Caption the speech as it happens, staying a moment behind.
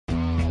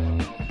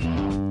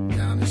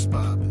Rigorous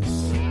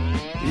Poppers.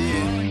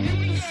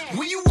 Yeah.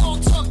 When you all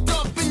tucked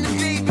up in the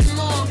day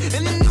belong,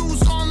 and the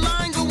news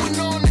online going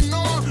on and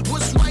on,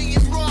 what's right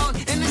and wrong,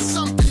 and it's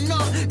something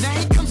up. Now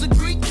here comes a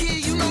great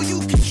kid you know you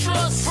can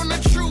trust. From the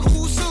true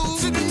who's who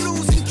to the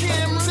news and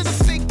cameras, to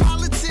the fake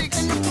politics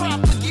and the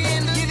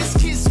propaganda. Yeah, this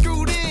kid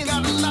screwed in,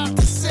 got a lot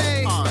to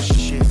say. Oh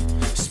shit,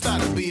 it's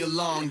about to be a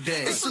long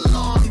day. It's a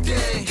long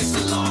day, it's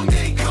a long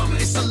day coming.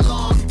 It's a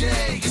long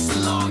day, it's a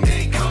long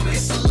day coming.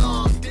 It's a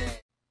long day.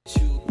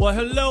 Well,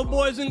 hello,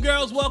 boys and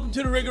girls. Welcome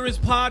to the Rigorous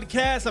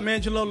Podcast. I'm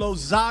Angelo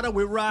Lozada.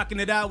 We're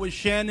rocking it out with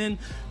Shannon,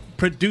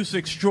 producer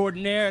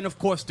extraordinaire, and, of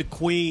course, the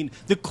queen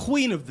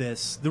of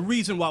this, the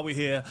reason why we're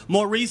here,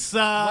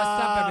 Marisa.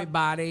 What's up,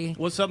 everybody?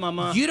 What's up,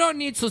 mama? You don't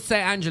need to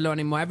say Angelo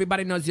anymore.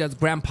 Everybody knows you as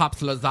Grandpops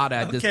Lozada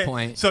at this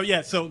point. So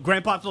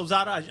Grandpops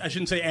Lozada, I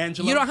shouldn't say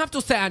Angelo. You don't have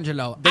to say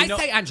Angelo. I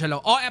say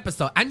Angelo all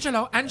episode.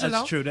 Angelo.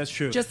 That's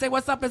true. Just say,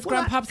 what's up, it's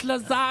Grandpops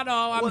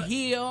Lozada. I'm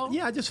here.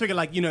 Yeah, I just figured,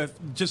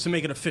 just to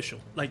make it official,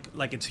 like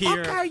it's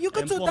here. Okay, you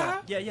could do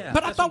that. Yeah.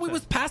 But I thought we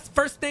was past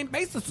first name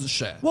basis and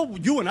shit. Well,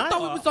 you and I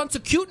thought we was on to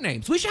cute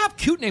names. We should have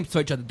cute names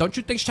for each other. Don't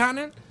you think,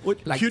 Shannon?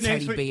 What, like cute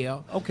Teddy names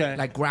Bear. Okay.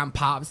 Like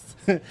Grandpops.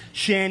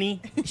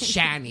 Shani.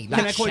 Shani.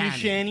 Can I call you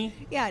Shani?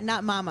 Yeah,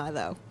 not Mama,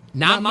 though.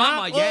 Not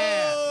Mama,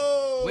 yeah.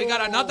 Oh. We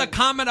got another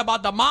comment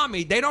about the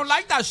mommy. They don't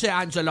like that shit,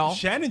 Angelo.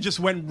 Shannon just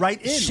went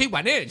right in. She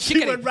went in.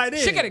 She went right in.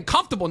 She getting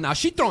comfortable now.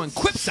 She throwing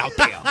quips out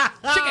there.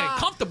 She getting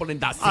comfortable in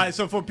that seat. All right,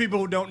 so for people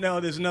who don't know,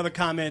 there's another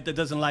comment that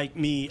doesn't like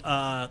me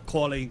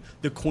calling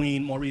the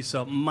queen,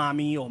 Marisa,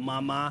 mommy or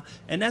mama.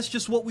 And that's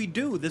just what we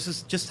do. This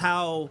is just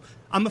how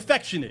I'm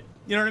affectionate.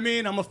 You know what I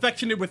mean? I'm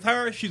affectionate with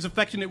her. She's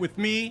affectionate with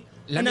me.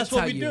 And that's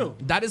what we do.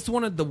 That is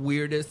one of the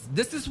weirdest.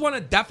 This is one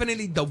of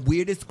definitely the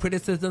weirdest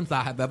criticisms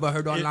I have ever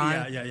heard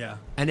online. Yeah.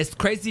 And it's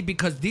crazy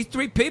because these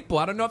three people,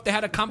 I don't know if they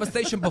had a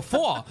conversation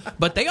before,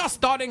 but they are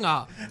starting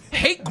a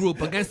hate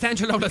group against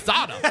Angelo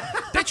Lozada.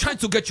 They're trying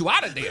to get you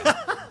out of there.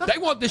 They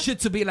want this shit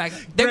to be like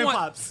they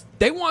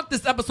want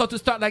this episode to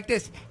start like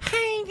this.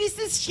 Hey, this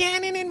is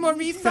Shannon and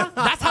Marisa.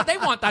 That's how they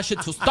want that shit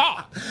to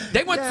start.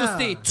 They want to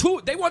see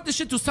they want this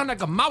shit to sound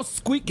like a mouse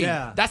squeaking.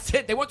 Yeah. That's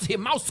it. They want to hear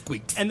mouse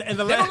squeaks. And they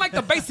don't like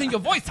the bass in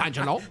your voice,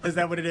 Angelo. Is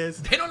that what it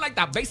is? They don't like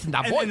that bass in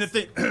that voice.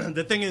 And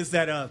the thing is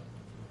that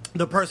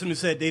the person who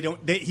said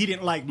he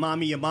didn't like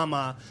mommy and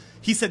mama,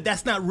 he said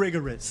that's not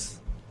rigorous,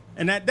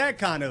 and that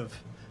kind of.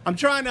 I'm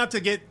trying not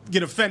to get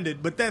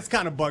offended, but that's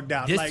kind of bugged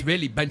out. This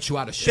really bent you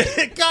out of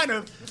shape. Kind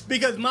of,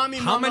 because mommy,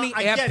 How mama, many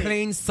I get it.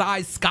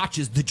 airplane-sized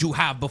scotches did you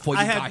have before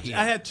you got here?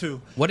 I had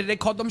two. What did they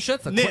call them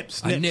shits?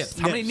 Nips.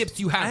 How many nips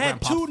do you have, I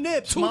had Grandpa? 2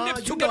 nips, Two Ma.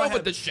 nips to You get know I over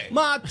had- this shit.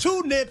 Ma,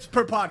 2 nips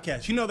per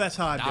podcast. You know that's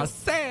how I do. I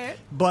said.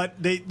 But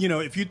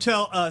if you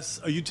tell us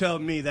or you tell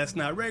me that's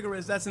not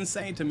rigorous, that's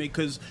insane to me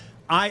because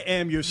I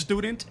am your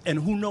student, and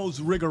who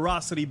knows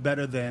rigorosity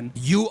better than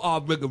You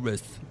are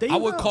rigorous. There I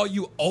you would go. call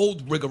you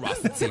old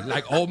rigorosity.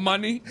 Like old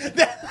money.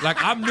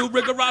 Like I'm new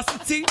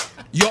rigorosity.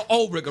 You're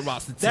old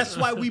rigorosity. That's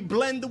why we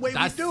blend the way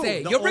That's we do.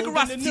 it. The Your old and the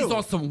rigorosity is new.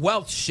 on some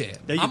wealth shit.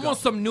 There you I'm go. on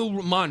some new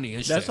money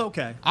and shit. That's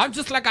okay. I'm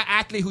just like an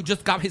athlete who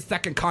just got his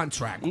second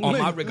contract on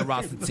my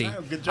rigorosity.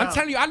 Good job. I'm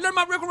telling you, I learned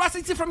my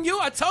rigorosity from you.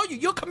 I told you,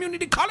 you're a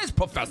community college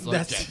professor.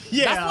 That's-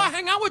 Jay. yeah. That's why I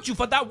hang out with you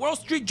for that Wall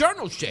Street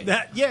Journal shit.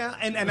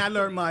 And I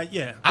learned my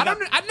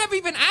I never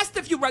even asked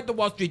if you read the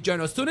Wall Street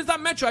Journal. As soon as I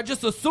met you, I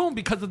just assumed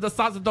because of the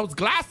size of those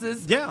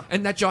glasses,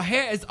 and that your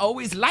hair is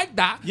always like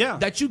that,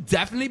 that you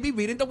definitely be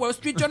reading the Wall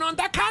Street Journal on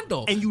that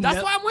candle. And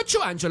that's why I'm with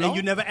you, Angelo. And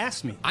you never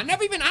asked me. I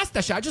never even asked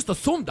that shit. I just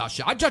assumed that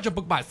shit. I judge a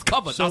book by its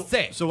cover. That's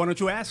it. So why don't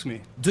you ask me?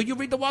 Do you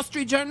read the Wall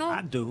Street Journal?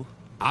 I do.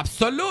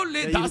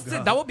 Absolutely. There That's you go.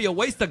 it. That would be a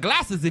waste of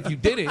glasses if you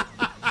didn't.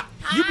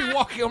 You be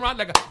walking around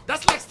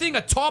that's like seeing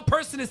a tall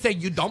person and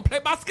saying you don't play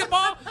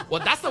basketball.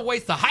 Well, that's a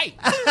waste of height.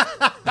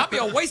 That'd be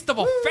a waste of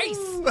a face.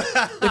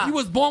 If you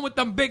was born with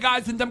them big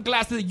eyes and them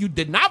glasses, you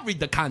did not read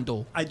the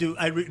candle. I do.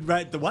 I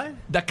read the what?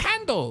 The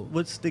candle.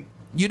 What's the?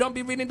 You don't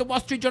be reading the Wall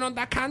Street Journal on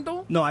that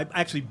candle? No, I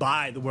actually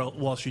buy the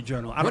Wall Street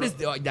Journal. What is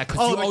that?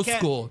 Because you're old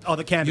school. Oh,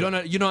 the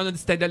candle. You don't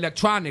understand the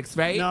electronics,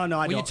 right? No, I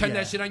don't. When you turn yeah.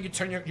 that shit on,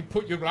 you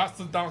put your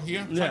glasses down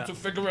here, trying to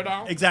figure it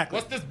out. Exactly.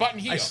 What's this button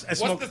here? What's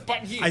this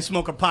button here? I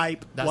smoke a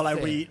pipe while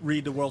I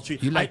read the Wall Street.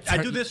 I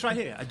do this right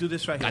here.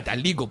 Got that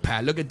legal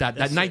pad. Look at that.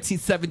 That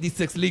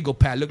 1976 legal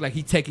pad. Look like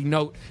he taking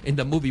note in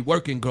the movie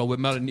Working Girl with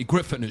Melanie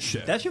Griffin and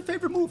shit. That's your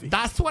favorite movie?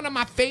 That's one of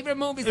my favorite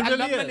movies. It I really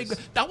love is. Melanie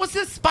Griffin. That was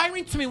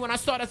inspiring to me when I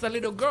saw it as a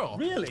little girl.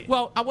 Really?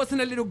 Well, I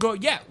wasn't a little girl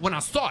yet when I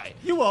saw it.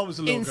 You were always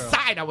a little girl.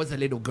 Inside, I was a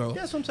little girl.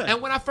 That's what I'm saying. And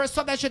when I first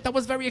saw that shit, that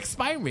was very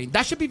inspiring.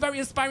 That should be very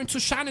inspiring to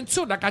Shannon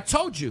too, like I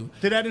told you.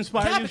 Did that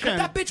inspire you, because Shannon?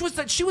 that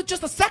bitch she was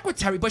just a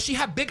secretary, but she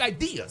had big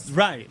ideas.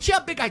 Right. She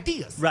had big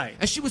ideas. Right.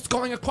 And she was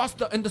going across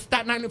in the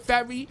Staten Island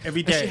ferry.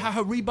 Every day. And she had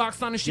her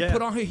Reeboks on and she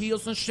put on her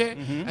heels and shit.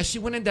 Mm-hmm. And she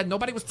went in there.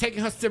 Nobody was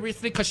taking her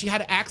seriously because she had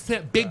an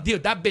accent. Big deal.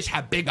 That bitch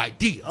had big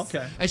ideas.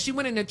 Okay. And she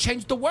went in and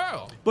changed the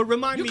world. But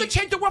remind me. You could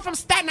change the world from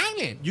Staten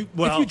Island.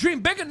 Well, if you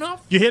dream big enough.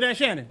 You hear that,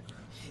 Shannon?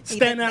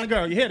 Staten Island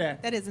girl. You hear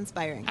that? That is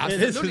inspiring. I- It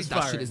is Absolutely, that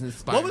inspiring. shit is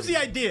inspiring. What was the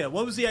idea?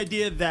 What was the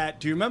idea that?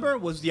 Do you remember?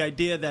 Was the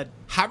idea that?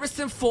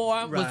 Harrison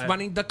Ford was Right.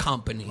 running the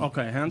company.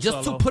 Okay, Han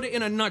just Solo. to put it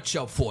in a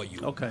nutshell for you.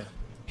 Okay.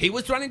 He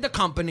was running the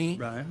company.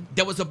 Right.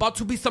 There was about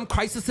to be some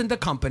crisis in the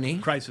company.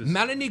 Crisis.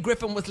 Melanie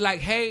Griffin was like,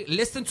 hey,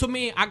 listen to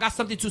me. I got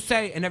something to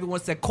say. And everyone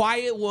said,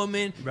 quiet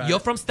woman. Right. You're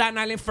from Staten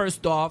Island,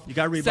 first off. You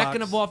got Reeboks.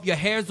 Second of all, your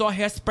hair's all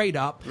hair sprayed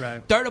up.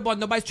 Right. Third of all,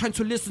 nobody's trying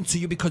to listen to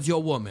you because you're a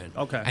woman.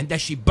 Okay. And then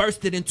she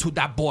bursted into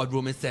that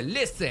boardroom and said,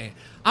 listen,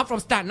 I'm from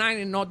Staten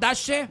Island and all that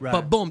shit. Right.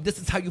 But boom, this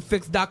is how you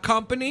fix that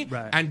company.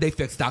 Right. And they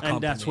fixed that And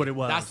company. that's what it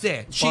was. That's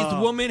it. She's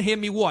Wow. woman, hear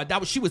me roar.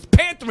 She was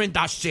panthering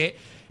that shit.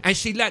 And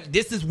she let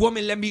this is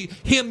woman, let me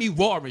hear me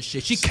roar and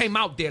shit. She came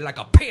out there like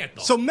a panther.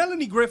 So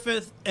Melanie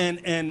Griffith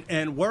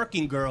and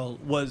Working Girl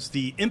was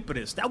the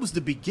impetus. That was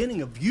the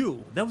beginning of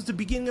you. That was the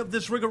beginning of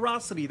this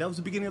rigorosity. That was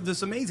the beginning of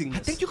this amazingness. I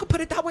think you could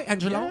put it that way,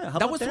 Angelo. Yeah, how that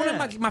about was one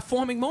that? of my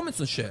forming moments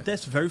and shit.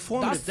 That's very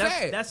formative.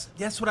 That's it.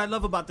 That's what I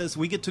love about this.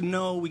 We get to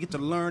know, we get to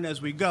learn as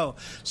we go.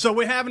 So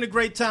we're having a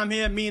great time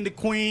here, me and the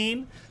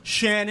Queen,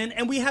 Shannon,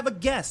 and we have a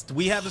guest.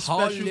 We have a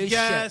special Holy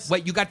guest. shit.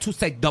 Wait, you got to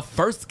say the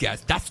first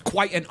guest. That's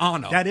quite an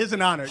honor. That is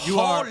an honor. You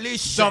are Holy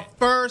shit. the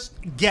first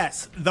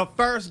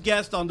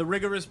guest on the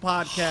Rigorous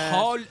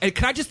Podcast. And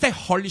can I just say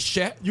holy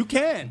shit? You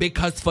can.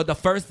 Because for the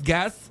first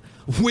guest,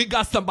 we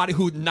got somebody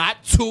who's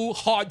not too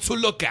hard to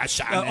look at,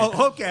 Shannon.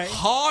 Okay.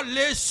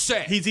 Holy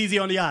shit. He's easy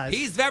on the eyes.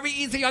 He's very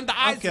easy on the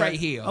eyes Okay, right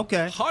here.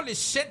 okay. Holy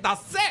shit,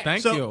 that's it.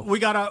 Thank so you. we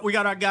got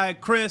our guy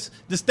Chris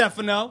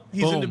DeStefano.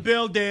 He's in Boom. the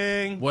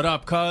building. What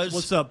up, cuz?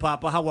 What's up,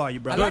 Papa? How are you,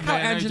 I brother? like how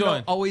man. How you Angelo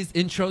doing? always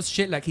intros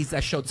shit like he's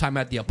at Showtime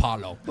at the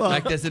Apollo.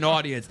 Like there's an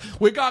audience.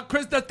 We got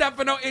Chris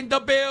DeStefano in the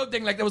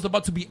building. Like there was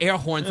about to be air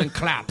horns and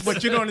claps.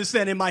 But you don't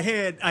understand. In my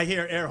head, I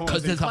hear air horns.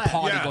 Because and there's a claps.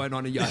 party Yeah. going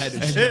on in your head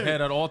and In shit. your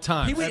head at all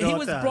times. He was, At he all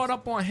was times. brought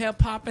up on hip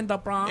hop in the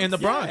Bronx. In the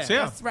Bronx,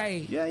 yeah. That's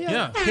right. Yeah.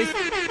 Yeah.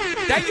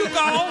 There you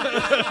go.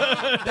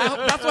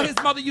 That's what his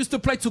mother used to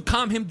play to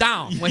calm him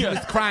down when he was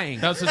crying.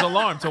 That was his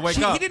alarm to wake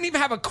He up. didn't even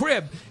have a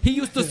crib. He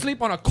used to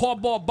sleep on a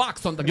cardboard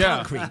box on the Yeah.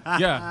 concrete.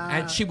 Yeah.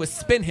 And she would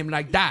spin him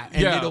like that.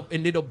 And Yeah.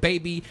 little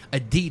baby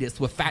Adidas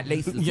with fat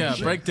laces. and Yeah,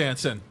 shit.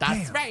 breakdancing.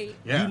 That's right.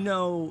 Yeah.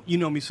 You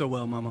know me so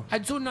well, Mama. I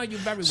do know you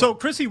very well. So,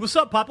 Chrissy, what's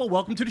up, Papa?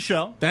 Welcome to the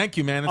show. Thank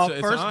you, man. It's, Our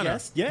it's first an honor.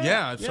 guest? Yeah. Yeah,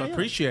 Yeah, so I yeah.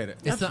 appreciate it.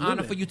 it's an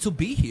honor for you to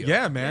be here.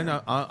 Yeah, man.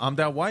 I'm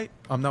that white.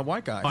 I'm that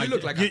white guy. You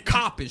look like a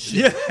cop and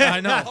shit.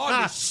 I know.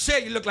 Holy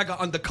shit, you look like an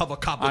undercover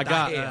cop with I that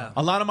got hair.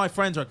 a lot of my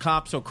friends are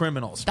cops or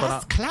criminals.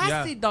 That's but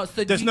classy, though.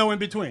 So There's you- no in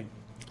between.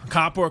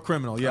 Cop or a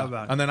criminal, yeah. How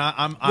about it? And then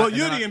I'm Well, and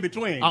you're then the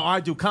in-between. I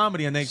do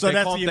comedy, and they So they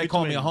that's call, the they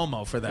call me a in-between.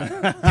 homo for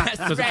that That's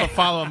because I'm right.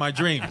 following my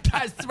dream.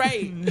 That's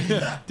right.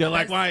 They're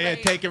like, That's "Why? Yeah,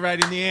 right. take it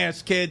right in the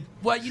ass, kid.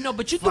 Well, you know,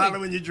 but you're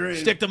Following your dream.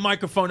 Stick the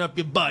microphone up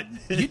your butt."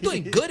 you're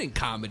doing good in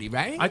comedy,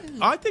 right?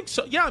 I think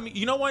so. Yeah, I mean,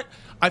 you know what?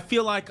 I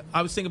feel like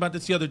I was thinking about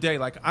this the other day.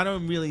 Like, I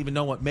don't really even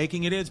know what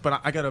making it is, but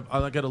I got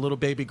a little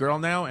baby girl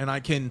now, and I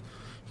can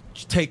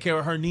take care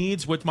of her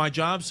needs with my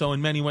job. So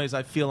in many ways,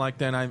 I feel like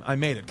then I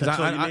made it. 'Cause That's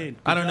all you I need.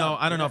 I don't Good know. job.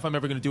 I don't know Yeah. if I'm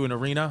ever going to do an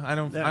arena. I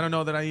don't. Yeah. I don't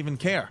know that I even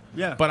care.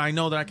 Yeah. But I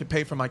know that I can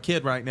pay for my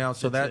kid right now,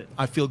 so That's that it.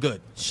 I feel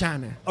good.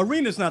 Shanna,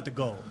 Arena's not the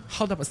goal.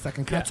 hold up a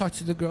second. Can I Yeah. talk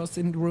to the girls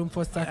in the room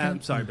for a second?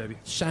 I'm sorry, baby.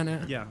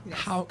 Shanna, Yeah.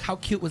 how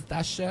cute was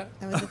that shit?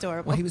 That was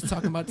adorable. When he was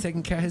talking about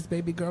taking care of his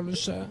baby girl and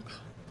shit.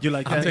 You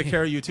like I'll that? take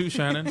care of you too,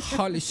 Shannon.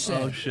 Holy shit.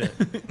 Oh shit.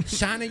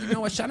 Shanna, you know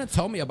what? Shanna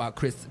told me about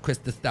Chris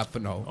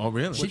DeStefano. Oh,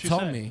 really? She What'd she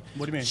told say? me.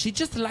 What do you mean? She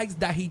just likes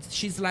that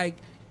she's like,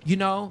 you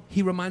know,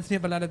 he reminds me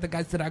of a lot of the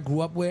guys that I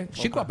grew up with.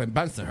 She grew up in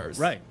Bensonhurst.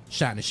 Right.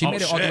 Shanna. She Oh,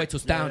 made it all the shit. way to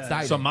Staten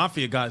Island. Some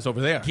mafia guys over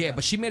there. Yeah,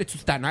 but she made it to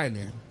Staten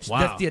Island. Wow.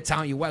 That's the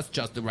Italian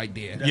Westchester right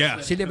there.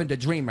 Yeah. She living the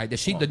dream right there.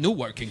 She's the new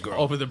working girl.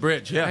 Over the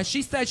bridge. Yeah. And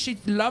she said she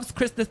loves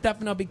Chris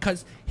DeStefano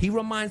because he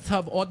reminds her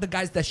of all the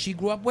guys that she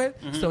grew up with.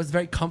 So it's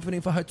very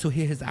comforting for her to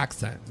hear his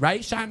accent.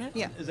 Right, Shanna?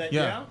 Yeah. Is that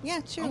Yeah. Yeah,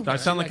 true. I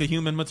sound like a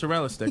human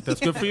mozzarella stick. That's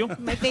good for you.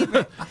 My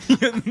favorite.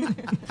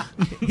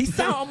 He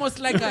sound almost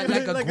like a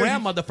Like a-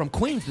 grandmother from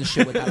Queens and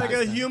shit with that like a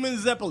accent. human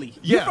Zeppeli?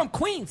 You're Yeah. from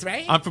Queens,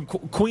 right? I'm from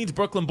Queens,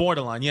 Brooklyn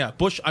borderline. Yeah.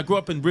 I grew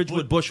up in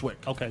Ridgewood, Bushwick.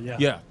 Okay, yeah.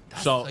 Yeah.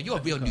 So you're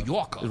a real New A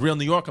Yorker. real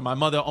New Yorker. My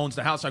mother owns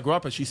the house I grew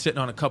up in. She's sitting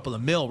on a couple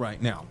of mil right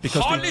now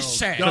because Holy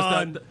shit.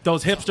 God.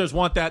 those hipsters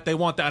want that. They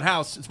want that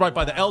house. It's right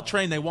by the L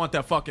train. They want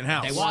that fucking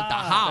house. They want the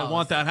house. They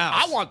want that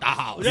house. I want the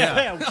house.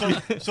 Yeah.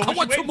 So I what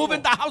want you to waiting move for?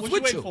 in the house What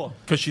with waiting you. for?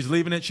 Because she's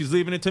leaving it. She's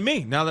leaving it to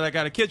me. Now that I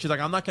got a kid, she's like,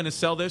 I'm not going to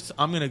sell this.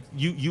 I'm going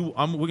to we're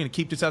going to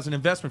keep this as an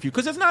investment for you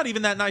because it's not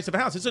even that nice of a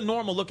house. It's a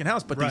normal looking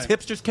house, but these Right.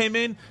 hipsters came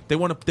in. They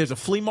want to. There's a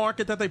flea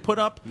market that they put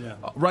up Yeah.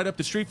 right up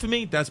the street for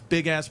me. That's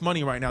big ass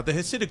money right now. The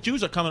Hasidic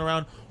Jews are coming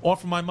around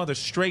offering my mother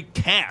straight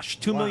cash,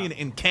 $2 million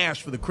in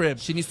cash for the crib.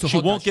 She needs to She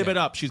hold won't that give shit. it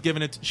up. She's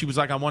giving it. She was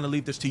like, I want to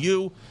leave this to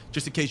you,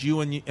 just in case you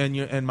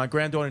and my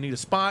granddaughter need a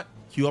spot.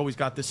 You always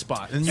got this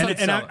spot. And,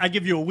 And I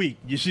give you a week.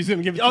 She's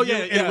gonna give it to Oh you yeah,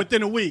 and yeah.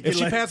 within a week. If she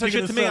you're like, passes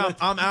you're shit to gonna me, sell it.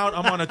 I'm out.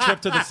 I'm on a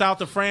trip to the south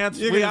of France.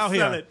 You're We gonna out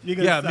sell here. it. You're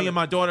gonna Yeah, sell me it. and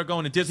my daughter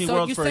going to Disney So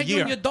World you for a said you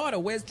and your daughter.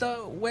 Where's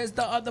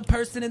the other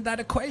person in that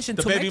equation?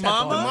 The to baby make that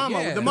mama?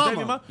 daughter? The Yeah.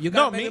 mama. You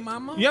got a me. baby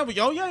mama? Yeah,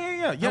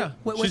 yeah.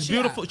 where's She's she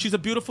beautiful. at? She's a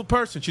beautiful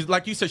person. She's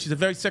like you said. She's a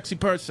very sexy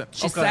person.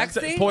 She's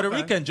sexy? Puerto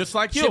Rican, just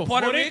like you. She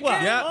Puerto Rican?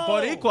 Yeah, Oh.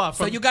 Boricua.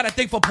 So you got to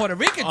think for Puerto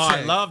Rican Oh, I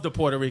chicks. love the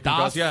Puerto Rican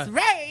That's girls. Yeah,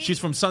 right. She's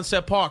from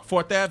Sunset Park,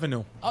 4th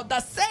Avenue. Oh,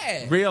 that's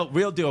it. Real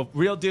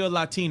deal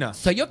Latina.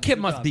 So your kid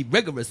must be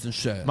rigorous and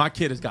shit. My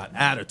kid has got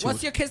attitude.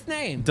 What's your kid's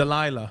name?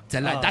 Delilah?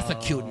 That's a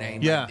cute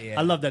name. Yeah. right there.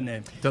 I love that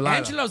name. Delilah.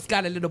 Angelo's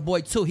got a little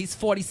boy too. He's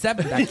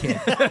 47. That kid.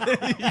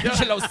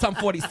 Angelo's son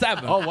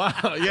 47. Oh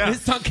wow, yeah.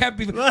 His son can't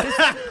be.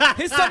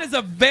 His son is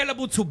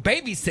available to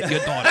babysit your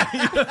daughter.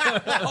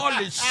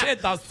 Holy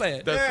shit! I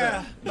said.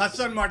 Yeah, my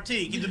son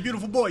Martique. He's a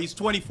beautiful boy. He's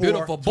 24.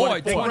 Beautiful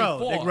boy, 24.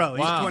 24. They grow. He's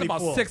Wow. He's 24.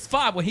 about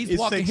 6'5". When he's He's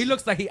walking, 6'. he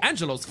looks like he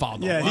Angelo's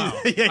father. Yeah,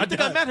 Wow. yeah, he I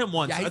think I does. met him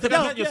once. Yeah, I he's think a-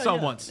 I met your yeah, son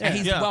yeah. once. And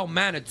he's Yeah. well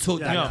mannered too.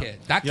 Yeah. That kid.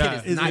 That kid Yeah.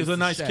 is He's nice. a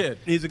nice as kid. shit.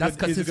 He's a That's good-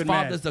 because he's a his good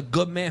man. father's a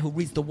good man who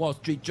reads the Wall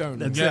Street Journal.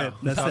 That's Yeah. it.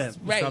 That's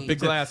it. Right. Got big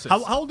glasses.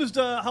 How old is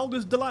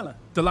Delilah?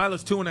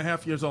 Delilah's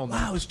 2.5 years old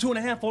now. Wow, it's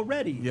 2.5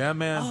 already. Yeah,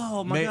 man.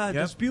 Oh my God, yep.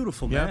 that's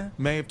beautiful, Yep. man.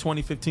 May of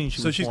 2015.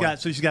 She So was she's born.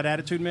 got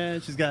attitude,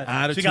 man. She got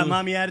Attitude.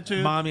 mommy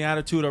attitude. Mommy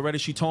attitude already.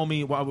 She told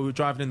me while we were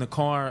driving in the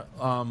car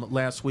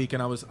last week,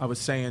 and I was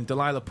saying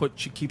Delilah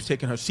she keeps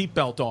taking her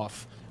seatbelt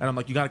off, and I'm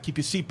like, you got to keep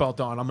your seatbelt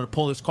on. I'm gonna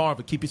pull this car,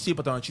 but keep your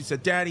seatbelt on. And she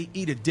said, Daddy,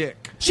 eat a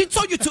dick. She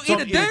told you to eat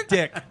a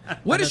dick?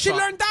 Where did And she so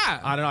learn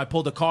that? I don't know. I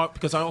pulled the car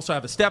because I also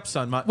have a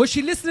stepson. Was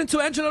she listening to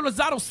Angelo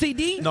Lozato's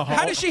CD? No,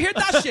 How did she hear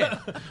that shit?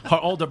 Her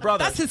older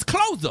brother. That's his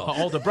closer.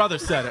 Her older brother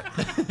said it.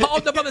 Her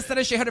older brother said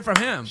that she heard it from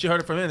him. She heard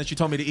it from him, and she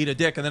told me to eat a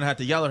dick, and then I had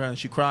to yell at her, and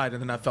she cried,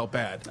 and then I felt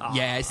bad.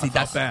 Yeah, see,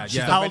 that's bad, she's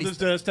yeah. How already- old is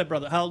the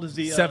stepbrother? How old is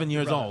the 7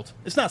 years brother? old.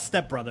 It's not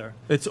stepbrother.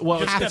 It's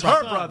Your it's her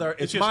stepson. brother.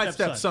 It's It's your my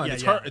stepson. stepson. Yeah,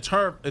 It's yeah.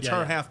 her Yeah,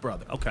 yeah. half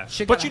brother. Okay.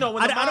 She But got- you know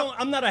when the mom,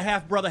 I'm not a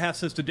half brother, half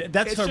sister.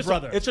 That's it's her just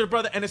brother. It's her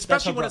brother, and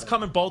especially her when it's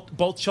brother. coming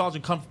both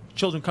children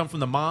come from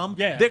the mom.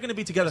 Yeah. they're going to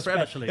be together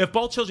Especially. forever. If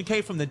both children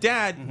came from the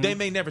dad, they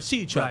may never see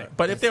each other. Right.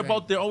 But if That's they're right.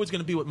 both, they're always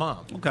going to be with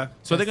mom. Okay.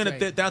 So they're That's going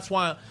to. right. That's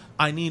why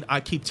I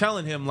keep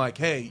telling him like,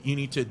 hey, you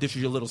need to. This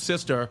is your little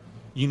sister.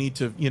 You need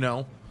to,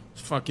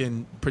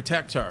 fucking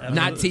protect her.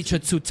 Not teach her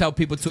to tell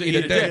people to eat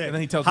a dick. And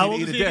then he tells How me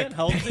old to eat is a he dick. again?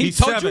 How old is he? He's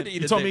He told you 7. to eat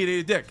a He told me dick. to eat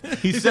a dick.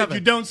 He He's said 7.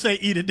 you don't say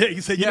eat a dick.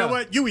 He said, you Yeah. know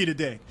what? You eat a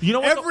dick. You know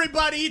what?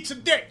 Everybody eats a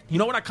dick. You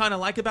know what I kind of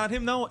like about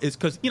him though is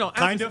because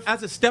Kind of?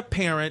 as a step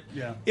parent,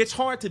 Yeah. it's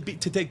hard to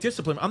take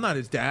discipline. I'm not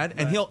his dad,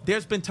 and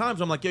there's been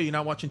times I'm like, yo, you're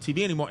not watching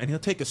TV anymore, and he'll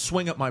take a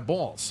swing at my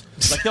balls,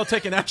 like he'll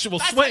take an actual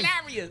That's swing.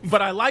 hilarious.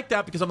 But I like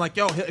that because I'm like,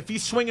 yo, if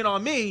he's swinging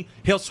on me,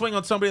 he'll swing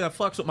on somebody that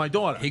fucks with my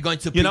daughter. He going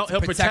to he'll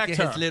protect protect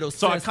her. his little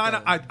so sister.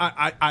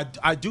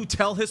 I do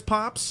tell his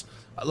pops.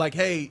 Like,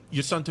 hey,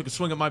 your son took a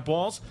swing at my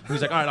balls. And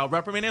he's like, all right, I'll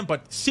reprimand him.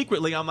 But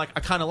secretly, I'm like, I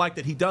kind of like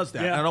that he does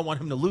that. Yeah. I don't want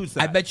him to lose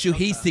that. I bet you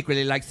he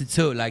secretly likes it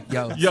too. Like,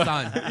 yo, Yeah.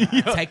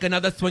 son, take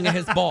another swing at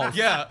his balls.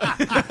 Yeah.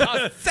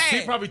 Say He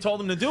it. probably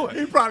told him to do He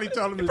it. probably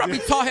told him to Probably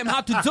do it. taught him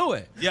how to do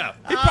it. Yeah.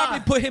 He probably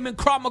put him in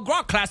Krav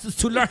Maga classes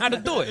to learn how to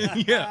do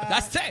it. Yeah.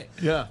 That's it.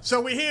 Yeah.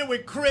 So we're here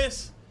with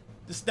Chris,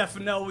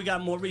 Stefano. We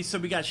got Maurice.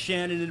 We got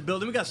Shannon in the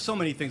building. We got so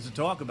many things to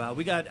talk about.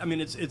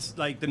 It's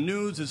like the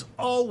news is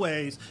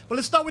always. But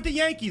let's start with the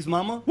Yankees,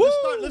 Mama.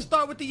 Let's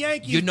start with the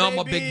Yankees. You know I'm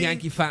a baby. big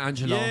Yankee fan,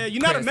 Angelo. Yeah,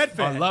 you're not a Chris. Met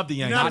fan. I love the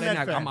You're Yankees. not a Not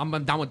Met in that- fan.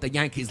 I'm down with the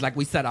Yankees. Like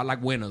we said, I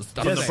like winners.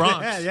 From the Yes,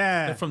 Bronx.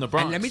 yeah. They're from the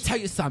Bronx. And let me tell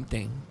you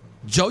something.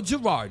 Joe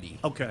Girardi.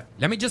 Okay.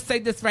 Let me just say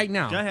this right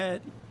now. Go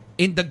ahead.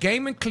 In the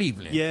game in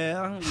Cleveland.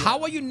 Yeah.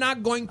 How are you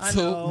not going I to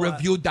know,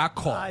 review that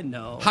call? I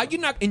know. How you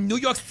not in New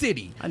York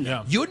City? I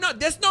know. You know,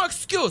 there's no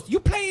excuse. You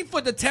playing for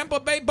the Tampa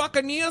Bay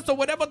Buccaneers or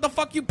whatever the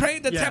fuck you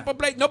playing. The Yeah. Tampa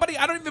Bay. Nobody.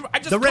 I don't even. I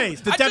just The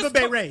Rays, the I Tampa just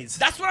Bay Rays.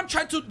 That's what I'm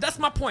trying to. That's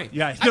my point.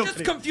 Yeah, I just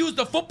nobody- confused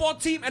the football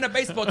team and the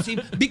baseball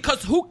team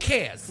because who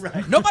cares?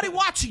 Right. Nobody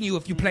watching you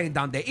if you're playing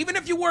down there. Even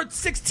if you were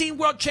 16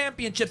 world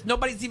championships,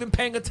 nobody's even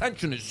paying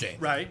attention to shit.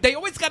 Right. They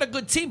always got a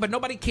good team, but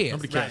nobody cares.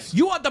 Nobody cares. Right.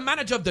 You are the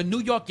manager of the New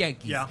York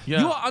Yankees. Yeah.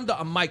 Yeah. You are under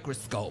a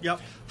microscope.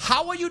 Yep.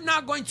 How are you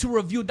not going to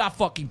review that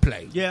fucking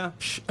play? Yeah.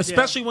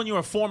 Especially when you're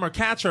a former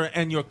catcher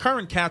and your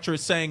current catcher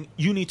is saying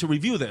you need to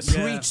review this.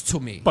 Yeah. Preach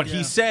to me. But Yeah.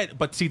 he said,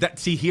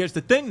 see, here's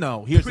the thing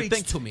though. Here's Preach the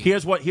thing. to me.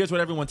 Here's what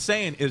everyone's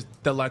saying is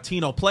the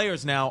Latino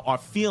players now are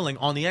feeling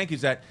on the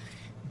Yankees that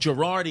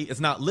Girardi is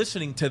not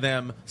listening to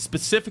them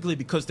specifically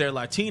because they're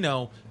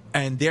Latino.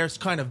 And they're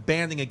kind of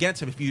banding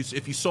against him.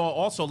 If you saw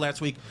also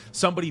last week,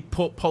 somebody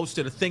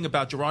posted a thing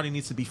about Girardi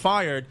needs to be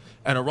fired,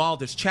 and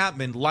Aroldis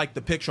Chapman liked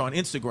the picture on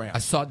Instagram. I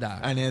saw that.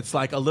 and it's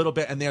like a little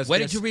bit. And Where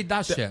did you read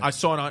that shit? I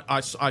saw it on.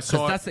 I saw Because it.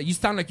 that's it. You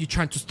sound like you're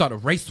trying to start a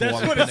race war.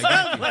 That's what within it the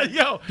sounds Yankees.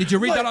 like. Yo, Did you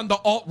read that on the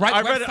alt-right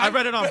I website? read it. I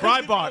read it on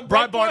Breitbart.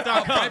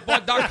 Breitbart.com.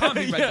 Breitbart.com.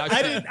 He read that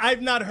shit.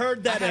 I've not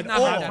heard that I have at not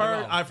all.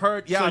 heard that. I've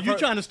heard. Yeah, So I've you're heard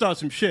trying to start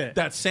some shit.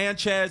 that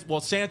Sanchez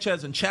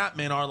and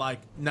Chapman are like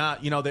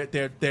not.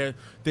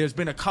 There's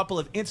been a couple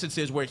of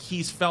instances where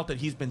he's felt that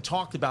he's been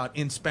talked about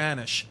in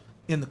Spanish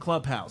in the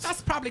clubhouse.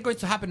 That's probably going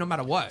to happen no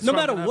matter what. No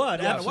matter Yeah,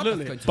 what, yeah, absolutely.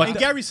 what's going to And happen.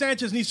 Gary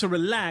Sanchez needs to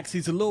relax.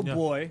 He's a little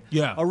boy.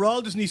 Yeah.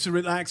 Araldus needs to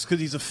relax because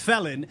he's a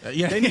felon.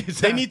 Yeah, they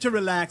exactly. need to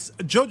relax.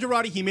 Joe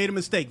Girardi, he made a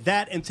mistake.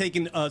 That and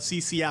taking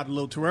CC out a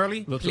little too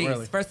early.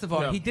 Please, first of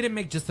all, Yeah. he didn't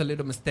make just a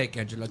little mistake,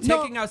 Angelo.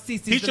 No. Taking out He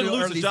CC a should little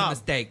lose early his is a job.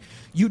 mistake.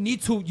 You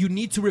need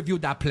to review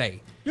that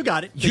play. You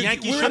got it. The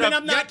Yankees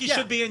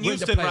should be in We're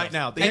the Houston playoffs. right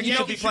now. The And Yankees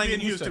should be playing in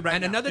Houston. right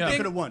And now. another Yeah. thing,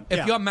 Could've won. if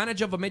Yeah. you're a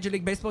manager of a Major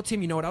League Baseball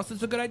team, you know what else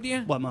is a good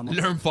idea? What, Mama?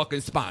 Learn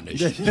fucking Spanish.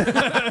 You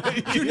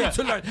need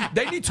to learn.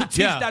 They need to teach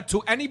Yeah. that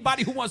to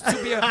anybody who wants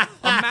to be a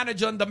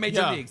manager in the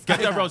Major Yeah. Leagues. Get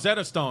that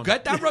Rosetta Stone.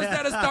 Get that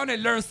Rosetta Stone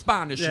and learn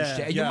Spanish Yeah. and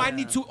shit. And Yeah. you might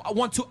need to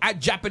want to add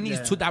Japanese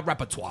Yeah. to that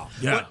repertoire.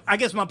 Yeah. Well, I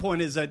guess my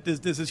point is that there's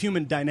this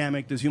human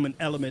dynamic, there's human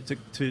element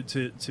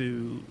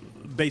to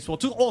baseball,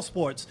 to all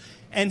sports,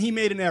 and he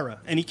made an error,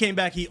 and he came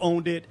back, he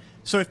owned it.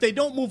 So if they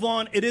don't move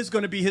on, it is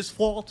going to be his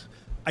fault.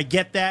 I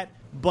get that,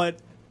 but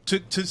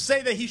to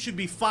say that he should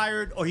be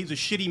fired or he's a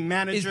shitty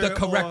manager Is the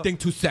correct or- thing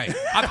to say.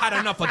 I've had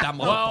enough of that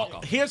Well,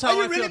 motherfucker. here's Are how you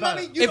I really, feel about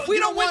Mommy? it. You If we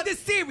don't win want- this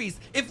series,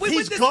 if we win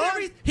He's this gone?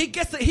 series, he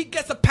gets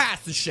a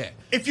pass and shit.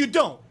 If you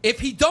don't, If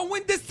he don't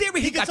win this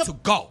series, he gets got a- to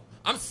go.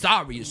 I'm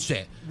sorry and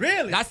shit.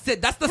 Really? That's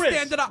it. That's the Chris,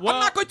 standard. I'm well-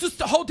 not going to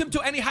hold him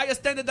to any higher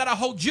standard that I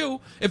hold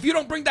you. If you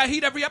don't bring that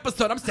heat every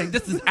episode, I'm saying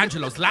this is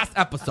Angelo's last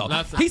episode.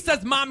 He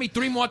says mommy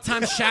 3 more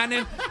times,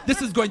 Shannon.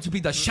 This is going to be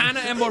the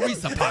Shannon and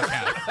Marisa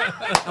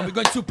podcast. And we're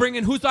going to bring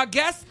in, who's our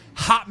guest?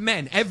 Hot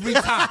men every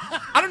time.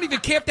 I don't even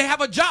care if they have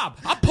a job.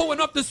 I'm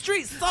pulling up the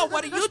street. So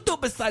what do you do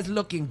besides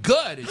looking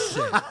good and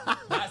shit?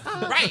 That's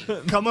right.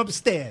 come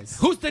upstairs.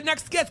 Who's the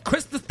next guest?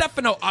 Chris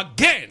Stefano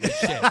again. and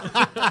Shit.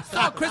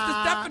 So Chris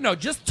Stefano,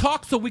 just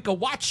talk so we can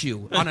watch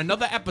you on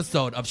another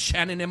episode of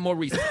Shannon and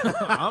Maurice.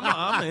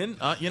 I'm in.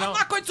 You know, I'm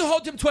not going to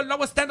hold him to a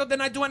lower standard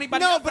than I do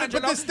anybody No, else. but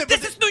Angelo. this-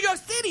 This is New York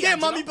City. Yeah,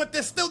 Angelo. mommy, but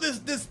there's still this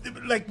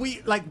like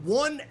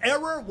one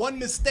error, one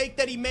mistake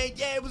that he made.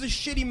 Yeah, it was a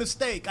shitty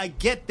mistake. I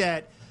get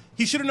that.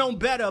 He should have known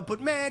better,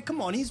 but man,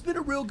 come on, he's been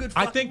a real good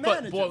I fucking think,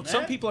 manager, but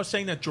some man. people are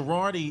saying that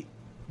Girardi,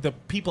 the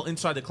people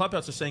inside the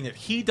clubhouse are saying that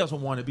he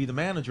doesn't want to be the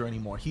manager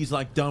anymore. He's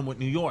like done with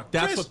New York.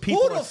 That's Chris, what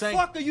people who are the saying.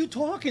 fuck are you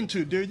talking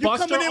to, dude? You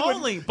Buster coming in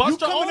Olney. with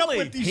Buster you coming Olney.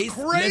 up with these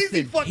crazy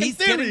listen, fucking he's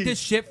theories. getting this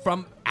shit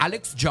from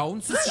Alex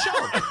Jones'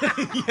 show.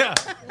 Yeah.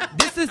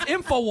 This is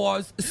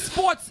InfoWars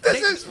Sports.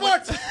 This is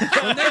sports.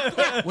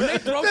 When they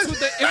throw to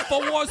the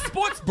InfoWars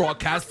sports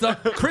broadcaster,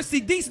 Chrissy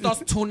D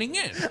starts tuning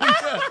in.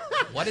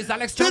 What is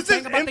Alex Jones This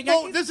is saying about the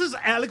Yankees? This is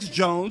Alex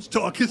Jones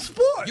talking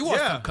sports. You want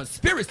Yeah. some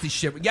conspiracy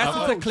shit. Yes,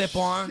 it's a clip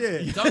on.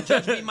 shit. Don't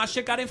judge me. My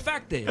shit got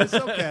infected. It's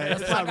okay.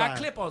 That's It's why I all got right.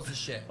 clip ons and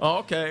shit. Oh,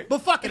 okay. But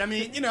fuck it. I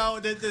mean, you know,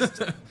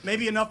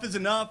 maybe enough is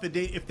enough.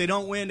 If they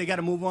don't win, they got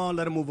to move on.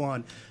 Let them move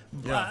on.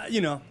 Yeah.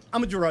 You know,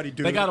 I'm a Girardi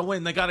dude. They got to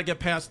win. They got to get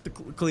past the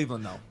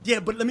Cleveland, though. Yeah,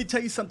 but let me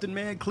tell you something,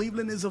 man.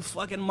 Cleveland is a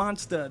fucking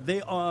monster.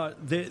 They're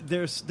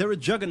a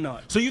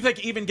juggernaut. So you think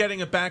even getting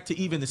it back to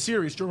even the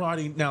series,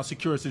 Girardi now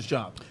secures his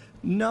job?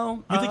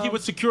 No, You think he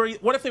would secure?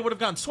 What if they would have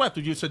gotten swept?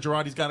 Would you say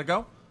Girardi's got to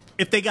go?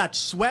 If they got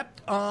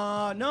swept,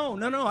 no.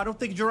 I don't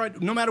think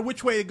Girardi. No matter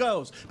which way it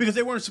goes, because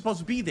they weren't supposed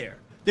to be there.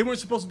 They weren't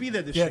supposed to be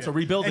there this Yeah, year. it's a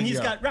rebuilding And he's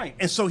year. got right,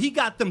 and so he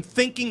got them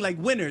thinking like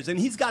winners, and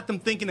he's got them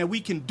thinking that we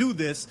can do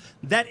this.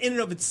 That in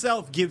and of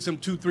itself gives him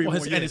 2-3 more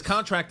years. And his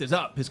contract is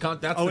up. That's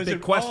Oh, the is big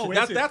it? question. Oh,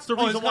 is it? That's the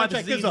Oh, his reason why this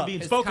contract is is even up. being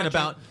His spoken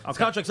contract- about. His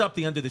contract's up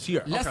the end of this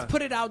year. Let's Okay.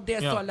 put it out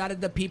there Yeah. so a lot of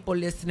the people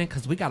listening,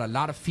 because we got a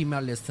lot of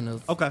female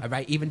listeners. Okay. All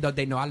right, even though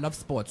they know I love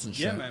sports and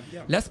shit. Yeah, man,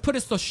 yeah. Let's put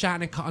it so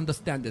Shannon can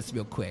understand this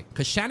real quick.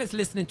 Because Shannon's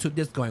listening to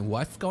this going,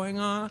 what's going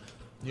on?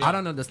 Yeah. I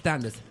don't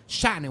understand this.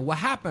 Shannon, what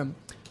happened?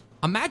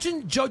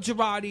 Imagine Joe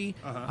Girardi.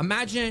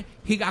 Imagine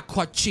he got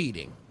caught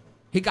cheating.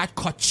 He got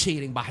caught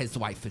cheating by his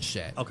wife and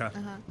shit. Okay.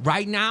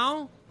 Right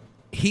now,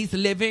 he's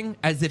living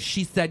as if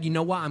she said, you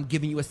know what, I'm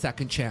giving you a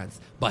second chance.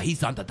 But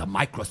he's under the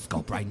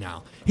microscope right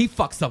now. He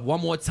fucks up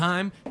one more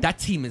time, that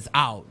team is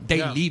out. They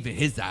Yeah. leaving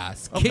his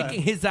ass, Okay.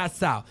 kicking his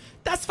ass out.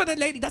 That's for the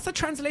lady. That's a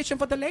translation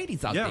for the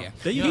ladies out Yeah. there.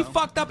 There you He go.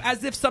 fucked up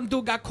as if some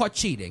dude got caught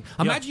cheating.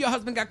 Imagine your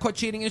husband got caught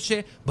cheating and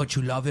shit, but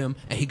you love him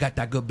and he got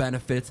that good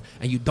benefits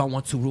and you don't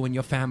want to ruin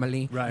your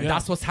family. Right.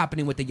 That's what's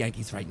happening with the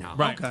Yankees right now.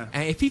 Right. Okay.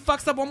 And if he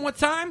fucks up one more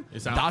time,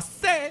 It's out.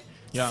 that's it.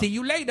 Yeah. See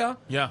you later.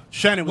 Yeah.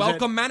 Shannon, was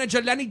Welcome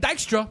manager Lenny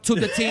Dykstra to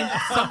the team.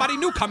 Somebody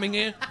new coming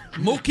in.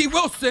 Mookie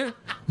Wilson.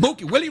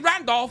 Willie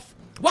Randolph.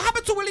 What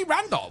happened to Willie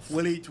Randolph?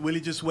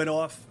 Willie just went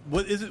off.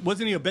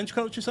 Wasn't he a bench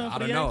coach or something? I for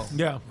don't the know. Yanks?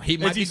 Yeah. He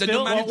might Is be the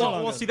still? new manager.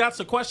 Well, see, that's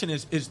the question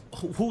is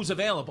who's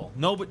available?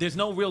 There's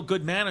no real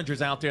good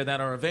managers out there that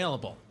are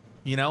available.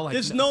 You know, like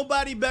There's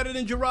nobody better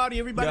than Girardi.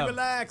 Everybody Yeah.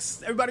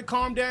 relax. Everybody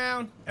calm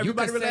down. You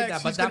Everybody can say relax.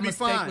 that, but He's that gonna be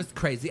mistake fine. was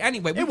crazy.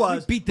 Anyway, we It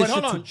was. beat this But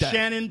hold shit on, to death.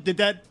 Shannon,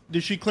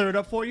 did she clear it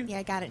up for you? Yeah,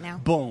 I got it now.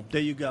 Boom.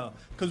 There you go.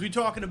 Because we're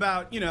talking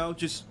about,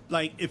 just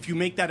like if you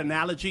make that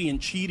analogy and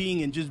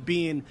cheating and just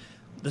being,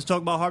 Let's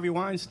talk about Harvey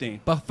Weinstein.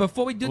 But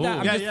before we do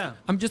that, Yeah,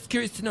 I'm just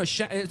curious to know.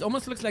 It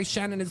almost looks like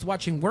Shannon is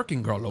watching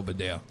Working Girl over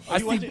there.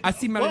 you watching- I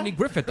see Melanie What?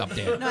 Griffith up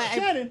there. No,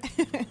 Shannon.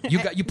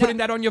 You putting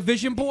that on your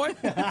vision board?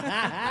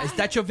 Is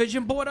that your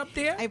vision board up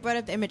there? I brought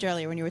up the image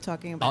earlier when you were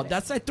talking Oh, about it.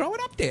 that's it. Throw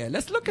it up there.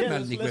 Let's look at Yeah,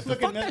 Melanie let's Griffith.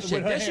 look Fuck at that with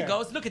shit. her There she hair.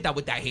 goes. Look at that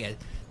with that hair.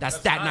 That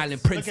Staten nice. Island Look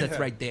at princess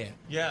her. right there.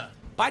 Yeah.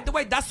 By the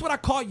way, that's what I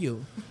call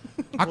you.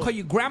 I call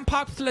you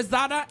Grandpa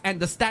Slazada and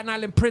the Staten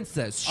Island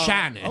Princess,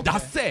 Shannon. okay.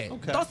 That's it.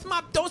 Okay.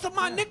 Those are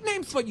my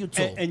nicknames for you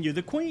two. And you're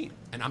the queen.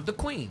 And I'm the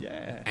queen.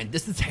 Yeah. And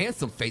this is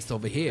handsome face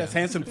over here. That's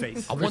handsome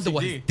face. I wonder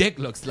what his indeed. dick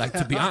looks like,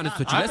 to be honest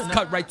with you. Let's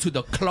cut right to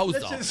the closer.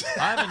 Let's I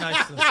have a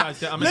nice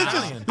size. I'm Let's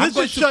Italian. just, I'm let's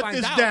going just to shut find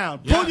this out. down.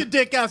 Yeah. Pull your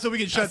dick out so we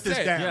can shut That's this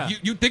it. down. Yeah.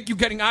 You think you're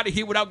getting out of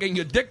here without getting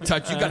your dick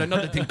touched? You got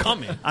another thing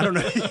coming. I don't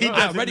know. He I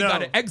doesn't already know.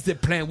 got an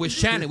exit plan with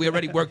Shannon. We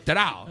already worked it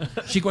out.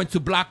 She's going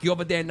to block you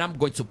over there, and I'm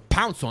going to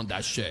pounce on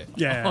that shit.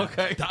 Yeah.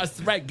 Okay. That's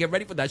right. Get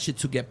ready for that shit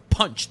to get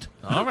punched.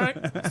 All right.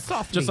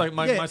 Softly. Just like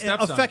my Yeah,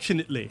 stepson.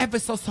 affectionately. ever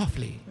so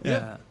softly.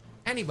 Yeah.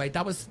 Anyway,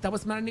 that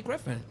was Melanie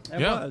Griffin.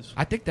 It Yeah. was.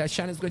 I think that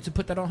Shannon's going to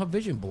put that on her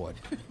vision board.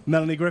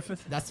 Melanie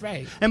Griffith. That's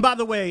right. And by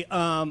the way,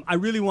 I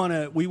really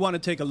we want to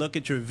take a look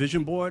at your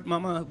vision board,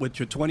 Mama, with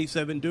your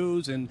 27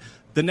 dudes. And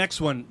the next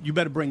one, you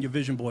better bring your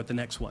vision board. The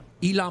next one.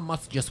 Elon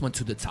Musk just went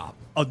to the top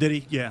Oh, did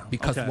he? Yeah.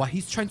 because Okay. what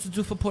he's trying to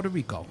do for Puerto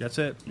Rico. That's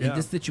it. In Yeah.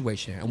 this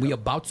situation, and we're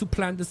about to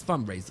plan this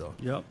fundraiser.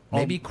 Yep.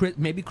 Maybe Chris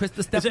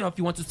Stefano, it- if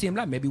you want to see him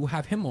live, maybe we'll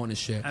have him on and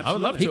shit. I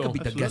would love He to. could be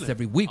the guest Absolutely.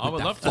 every week I with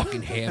would that love to.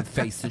 fucking hair and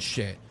face and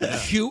shit.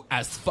 Cute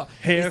as fuck.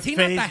 Hair, Is he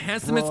not the face,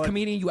 handsomest broad.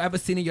 comedian you ever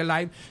seen in your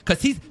life?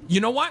 Because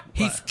you know what?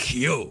 He's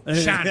cute.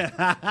 Shannon.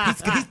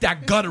 he's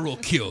that guttural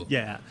cute.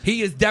 Yeah.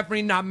 He is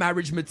definitely not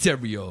marriage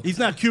material. He's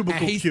not cubicle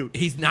And he's, cute.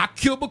 He's not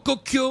cubicle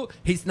cute.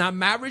 He's not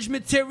marriage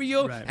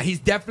material. Right. And he's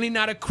definitely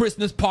not a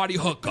Christmas party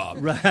hookup.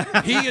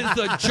 He is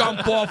a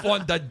jump off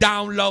on the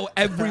down low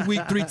every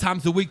week, 3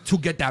 times a week to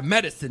get that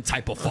medicine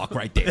type of fuck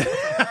right there.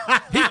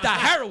 He's the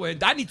heroin.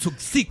 I need to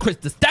see Chris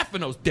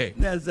Stefano's dick.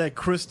 That's that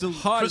crystal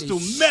Holy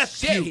meth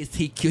shit, cute. is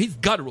he cute? He's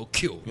guttural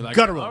cute. Like,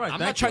 Guttural. all right, I'm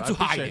thank not trying you.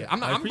 to I hide appreciate it.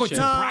 I'm I going to appreciate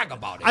it. brag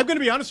about it. I'm going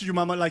to be honest with you,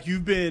 Mama. Like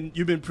you've been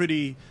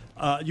pretty.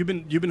 You've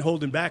been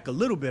holding back a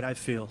little bit. I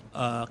feel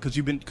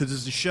because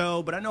it's a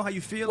show. But I know how you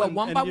feel. Well, and-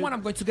 one and by you- one,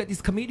 I'm going to get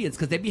these comedians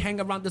because they be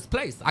hanging around this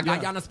place. I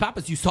got Yeah. Giannis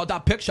Papas. You saw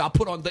that picture I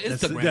put on the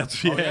Instagram.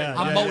 that's- yeah,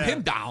 I yeah, mowed yeah.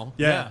 him down.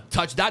 Yeah.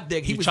 Touched that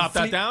dick. He You was chopped that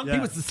asleep. down? He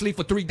Yeah. was asleep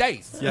for 3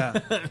 days. Yeah.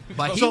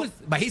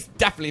 But he's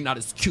definitely not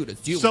as cute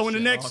as you. So and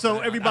in the shit. next, so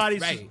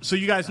everybody's, That's right. so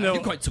you guys know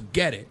You're going to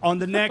get it. on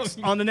the next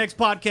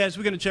podcast,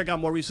 we're going to check out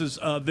Maurice's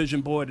vision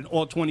board and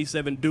all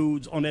 27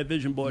 dudes on that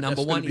vision board. Number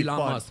That's gonna one, be Elon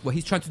fun. Musk. What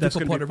he's trying to do That's for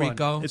gonna be Puerto fun.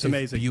 Rico It's is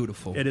amazing. beautiful.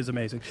 It is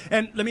amazing.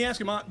 And let me ask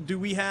you, Ma, do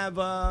we have?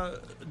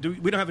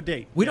 We don't have a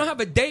date. We don't have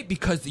a date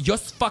because your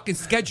fucking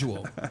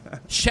schedule.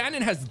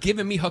 Shannon has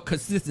given me her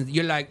consistency.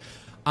 You're like,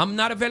 I'm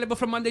not available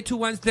from Monday to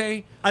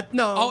Wednesday.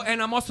 No. Oh,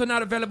 and I'm also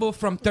not available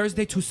from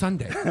Thursday to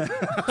Sunday.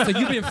 So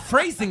you've been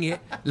phrasing it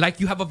like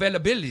you have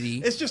availability.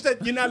 It's just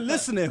that you're not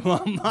listening,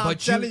 Mom. I'm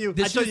telling you, I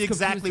this tell shit you is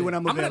exactly confusing. when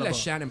I'm gonna available. let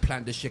Shannon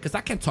plan this shit because I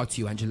can't talk to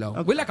you,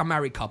 Angelo. We're like a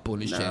married couple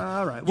and shit.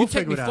 all right. You We'll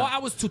take figure me it 4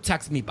 out. hours to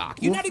text me back.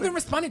 You're We'll not even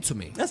responding to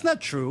me. That's not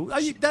true.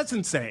 That's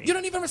insane. You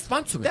don't even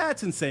respond to me.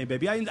 That's insane,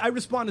 baby. I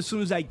respond as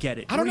soon as I get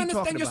it. I don't What are you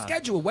understand talking your about?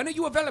 schedule. When are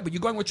you available? You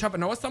going with Trevor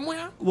Noah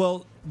somewhere?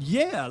 Well,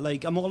 yeah,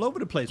 like I'm all over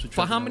the place with For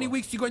Trevor how many Noah.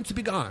 weeks you going to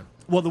be gone?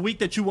 Well, the week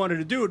that you wanted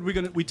to do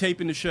it, we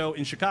taping the show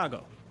in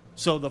Chicago.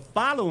 So the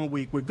following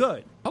week we're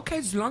good. Okay,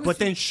 as long as But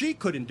then she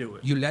couldn't do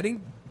it. you're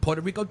letting Puerto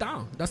Rico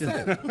down. That's it.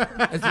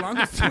 As long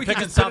as we Picking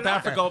can South put it out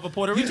Africa there. over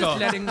Puerto You're Rico. just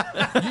letting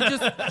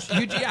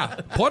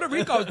Puerto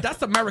Rico.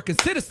 That's American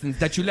citizens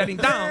that you're letting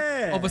down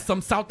Yeah. over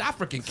some South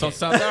African So kid.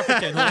 South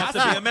African who wants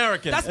to be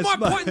American. That's more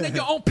important than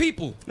your own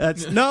people.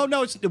 That's no.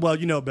 It's well,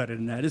 you know better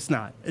than that. It's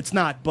not. It's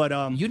not. But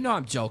You know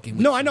I'm joking.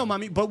 with no, you. I know,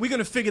 mommy. But we're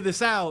gonna figure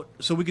this out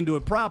so we can do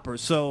it proper.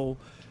 So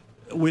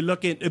we're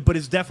looking, but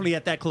it's definitely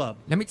at that club.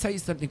 Let me tell you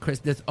something, Chris.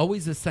 There's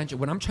always a sense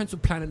when I'm trying to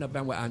plan an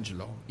event with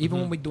Angelo,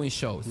 even when we're doing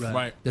shows.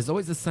 Right. There's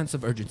always a sense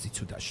of urgency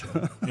to that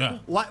show Yeah.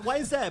 Why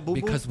is that?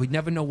 Boo-boo? because we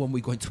never know when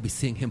we're going to be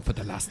seeing him for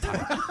the last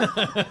time.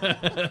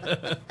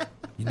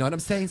 You know what I'm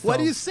saying? why So-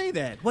 do you say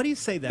that? Why do you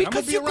say that? I'm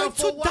Because gonna be you're around going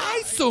for a to while.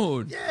 die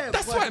soon. Yeah,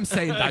 That's but- why I'm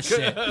saying that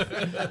shit.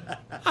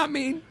 I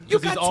mean, you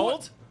Because he's got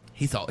old?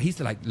 He's old. He's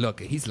like, look,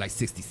 he's like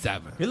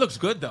 67. He looks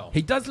good though.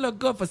 He does look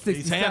good for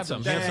 67.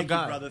 handsome. Thank Handsome you,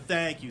 guy. brother.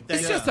 Thank you.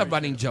 It's just a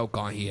running joke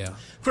on here.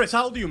 Chris,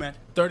 how old are you, man?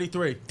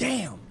 33.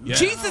 Damn. Yeah.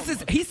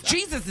 He's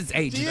Jesus'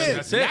 age. He you is. know.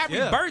 That's it, Larry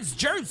yeah. Bird's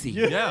jersey.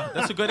 Yeah,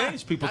 that's a good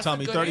age. People That's tell a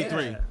me good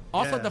 33. age.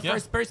 Also, Yeah. the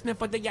first baseman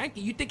for the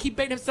Yankees. You think he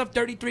made himself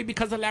 33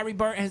 because of Larry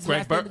Bird and his Greg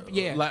last Bird.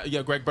 name?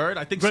 Yeah. Greg Bird.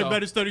 I think Greg so.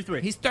 Bird is 33.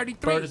 He's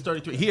 33. Bird is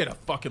 33. He had a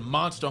fucking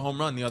monster home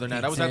run the other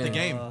night. I was at the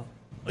game.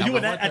 You were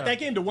I went at there. that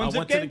game, the one I zip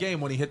went to the game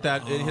when he hit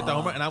that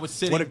home run, and I was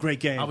sitting. What a great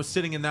game. I was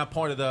sitting in that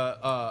part of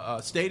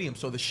the stadium,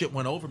 so the shit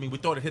went over me. We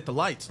thought it hit the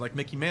lights like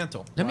Mickey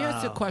Mantle. Let me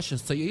ask you a question.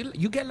 So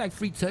you get like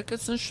free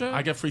tickets and shit?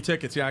 I get free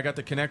tickets. Yeah, I got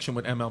the connection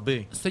with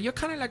MLB. So you're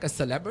kind of like a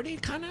celebrity,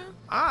 kind of?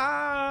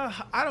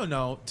 I don't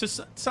know. To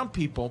some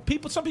people,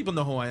 some people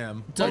know who I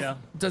am.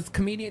 Does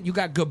comedian, you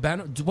got good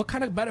benefits? What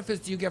kind of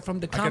benefits do you get from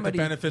the I get comedy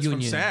the benefits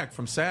union?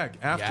 from SAG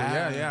after.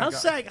 Yeah. Yeah.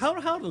 How's SAG? How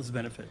are those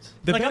benefits?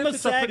 The like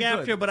benefits I'm are a SAG pretty good.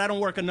 after, but I don't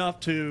work enough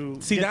to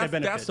See, get that's the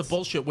benefits. the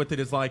bullshit with it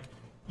is like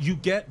you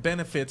get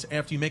benefits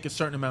after you make a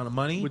certain amount of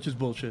money, Which is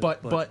bullshit,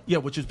 But but- yeah,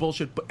 which is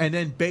bullshit. And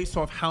then based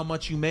off how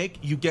much you make,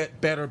 you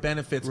get better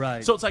benefits.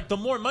 Right. So it's like the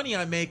more money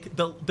I make,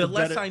 the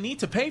less better- I need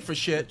to pay for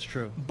shit. That's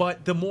true.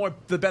 But the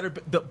better,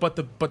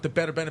 the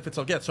better benefits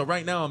I'll get. So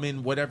right now I'm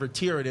in whatever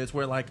tier it is,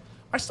 where like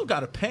I still got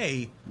to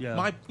pay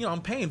Yeah.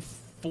 I'm paying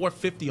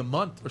 $450 a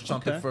month or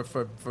something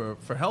Okay.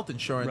 for health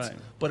insurance. Right.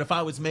 But if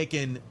I was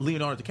making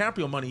Leonardo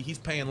DiCaprio money, he's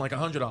paying like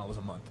 $100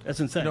 a month. That's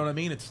insane. You know what I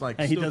mean? It's like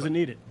And he stupid. doesn't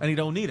need it. And he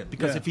don't need it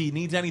because Yeah. if he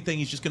needs anything,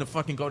 he's just gonna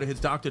fucking go to his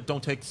doctor.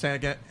 Don't take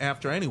SAG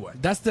after anyway.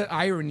 That's the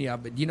irony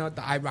of it. You know what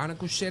the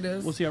ironical shit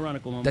is? What's the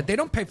ironical moment? That they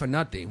don't pay for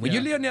nothing. When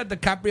you Leonardo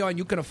DiCaprio and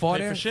you can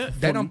afford Pay for it,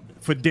 shit? they don't.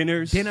 for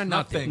dinners, Dinner,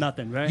 nothing.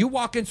 nothing, right? You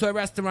walk into a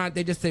restaurant,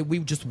 they just say, "We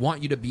just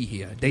want you to be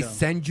here." They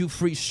send you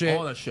free shit,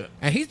 All that shit.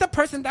 and he's the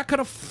person that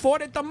could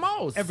afford it the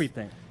most.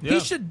 Everything. Yeah. He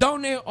should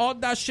donate all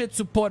that shit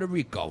to Puerto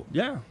Rico.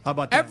 Yeah. How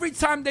about that? Every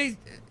time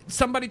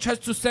somebody tries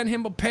to send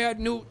him a pair of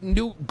new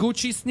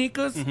Gucci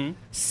sneakers,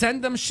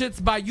 send them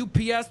shits by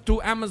UPS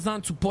through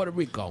Amazon to Puerto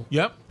Rico.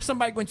 Yep.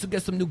 Somebody going to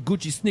get some new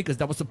Gucci sneakers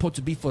that was supposed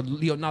to be for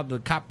Leonardo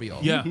DiCaprio.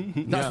 Yeah.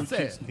 That's yeah.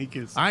 it.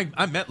 Sneakers. I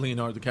met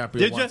Leonardo DiCaprio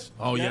Did ya? once.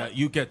 Oh yeah. Yeah.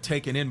 You get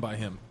taken in by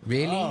him.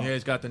 Really? Yeah,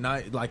 he's got the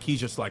night. Like he's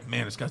just like,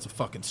 man, this guy's a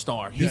fucking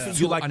star. He's You're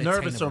too like nervous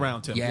unattainable.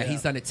 around him. Yeah,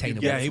 he's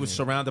unattainable. Yeah, he was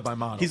surrounded by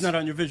models. He's not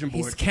on your vision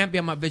He board. can't be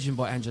on my vision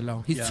board,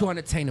 Angelo. He's Yeah. too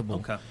unattainable.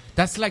 Okay.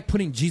 That's like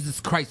putting Jesus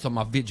Christ on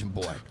my vision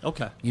board.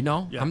 Okay. You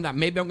know? Yeah. I'm not.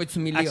 Maybe I'm going to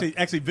meet Leo.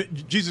 Actually,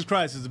 Jesus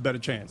Christ is a better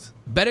chance.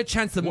 Better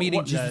chance of meeting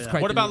what- Jesus yeah.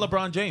 Christ. What about than me.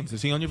 LeBron James?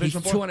 Is he on your He's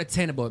vision too board?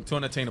 unattainable. Too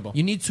unattainable.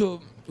 You need to.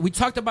 We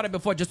talked about it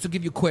before. Just to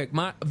give you quick,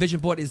 my vision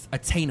board is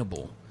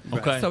attainable.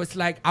 Okay. So it's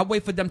like I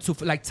wait for them to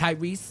like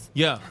Tyrese.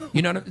 Yeah.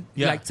 You know, what I-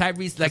 Yeah. like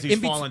Tyrese, like he's in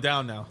between. falling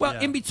down now. Well,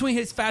 Yeah. in between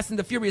his Fast and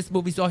the Furious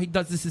movies, all he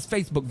does is his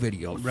Facebook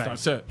videos. Right.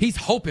 That's it. He's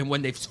hoping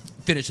when they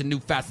finish a new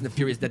Fast and the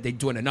Furious that they're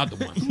doing another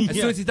one. As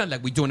Yeah. soon as he's done,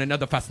 like, we're doing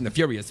another Fast and the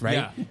Furious, right?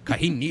 Yeah. Because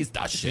he needs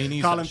that shit. He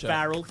needs Colin that shit.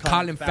 Farrell.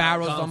 Colin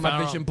Farrell's Colin on my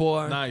Farrell. vision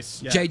board.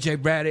 Nice. Yeah. JJ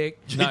Redick.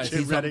 Nice.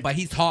 He's JJ on- Redick. but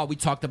he's hard. We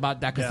talked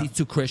about that because Yeah. he's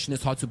too Christian.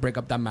 It's hard to break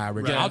up that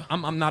marriage. Right.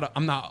 I'm not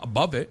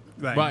above it.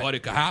 Right. But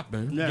it could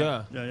happen.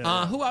 Yeah.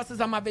 Yeah. Who else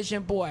is on my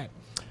vision board?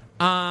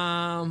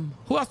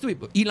 Who else do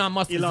we? Elon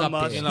Musk is Elon up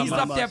Musk. there. Elon He's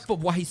up Musk. there for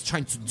what he's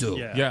trying to do.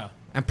 Yeah. Yeah.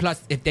 And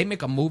plus, if they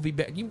make a movie,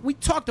 we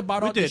talked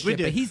about all this shit,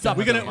 but he's up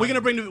We're there.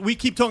 gonna bring. We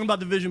keep talking about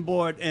the vision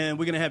board, and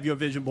we're gonna have your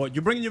vision board.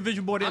 You're bringing your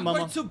vision board in, I'm Mama.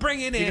 going to bring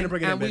it You're in, gonna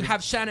bring it in, and we baby.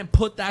 have Shannon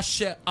put that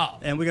shit up.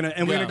 And we're gonna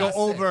Yeah. go That's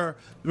over.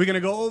 We're gonna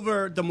go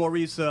over the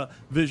Maurisa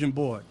vision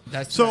board.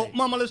 That's so, right.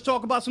 Mama. Let's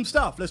talk about some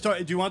stuff. Let's talk.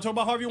 Do you want to talk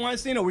about Harvey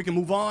Weinstein, or we can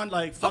move on?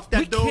 Like, fuck that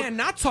we dude.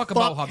 cannot talk Fuck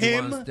about Harvey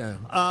him. Weinstein.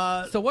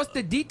 Uh, So what's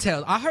the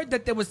details? I heard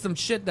that there was some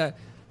shit that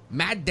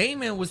Matt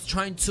Damon was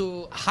trying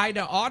to hide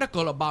an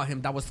article about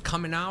him that was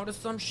coming out or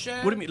some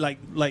shit. what do you mean?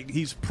 Like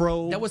he's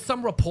pro? There was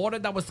some reporter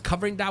that was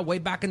covering that way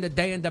back in the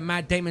day, and then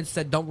Matt Damon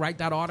said, "Don't write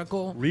that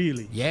article."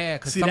 Really? Yeah,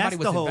 because See, somebody that's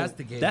was the whole,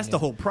 investigating. That's the it.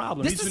 whole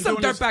problem. This He's is been some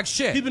doing this- dirtbag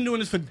shit. He's been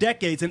doing this for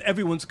decades, and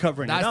everyone's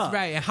covering it That's up.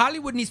 right. And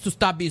Hollywood needs to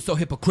stop being so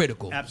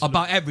hypocritical Absolutely.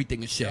 about everything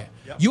and shit.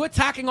 Yep. You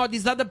attacking all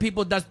these other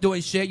people that's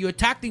doing shit. You're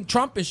attacking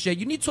Trump and shit.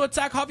 You need to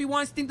attack Harvey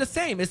Weinstein the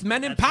same. It's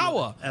men in Absolutely.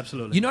 power.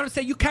 Absolutely. You know what I'm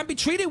saying? You can't be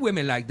treating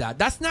women like that.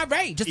 That's not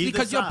right. Just Either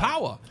because you're side.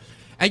 power.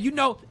 And you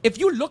know, if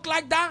you look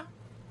like that,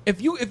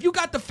 if you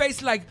got the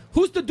face like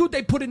who's the dude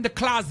they put in the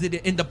closet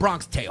in the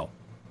Bronx Tale?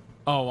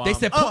 Oh, They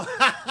said put,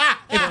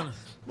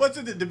 What's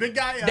it? The big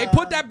guy? they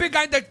put that big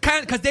guy in the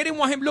can because they didn't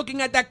want him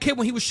looking at that kid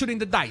when he was shooting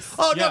the dice.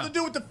 Oh Yeah. no, the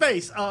dude with the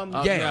face. Yeah.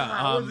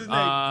 What was his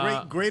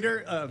name?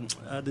 Grater.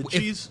 The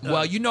cheese.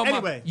 Well, you know,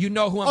 anyway. you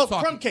know who I'm talking.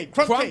 Crumb cake.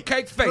 Crumb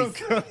cake. face.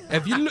 Crumb-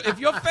 If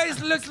your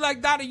face looks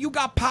like that and you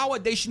got power,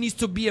 they should needs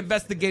to be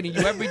investigating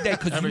you every day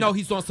because you know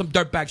he's on some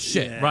dirtbag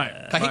shit. Yeah. Right.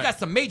 'Cause he right. got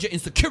some major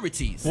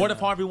insecurities. What if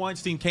Harvey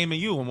Weinstein came at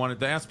you and wanted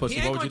to ass pussy? He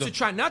ain't What would going you to do?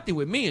 try nothing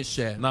with me and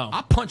shit. No.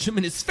 I'll punch him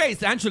in his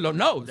face. Angelo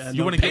knows.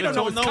 You wouldn't They give it don't to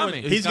know him it's though?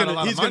 coming. He's got a lot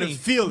gonna of he's gonna money.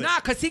 feel it. Nah,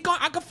 because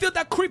I can feel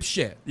that creep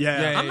shit.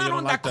 Yeah. Yeah, I'm you not don't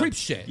on like that that. creep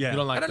shit. Yeah. You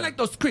don't like I don't that. like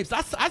those creeps.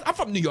 I'm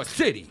from New York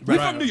City. We're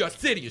Right. from New York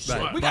City and shit.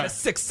 Right. We got a Right.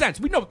 sixth sense.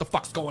 We know what the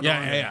fuck's going Yeah,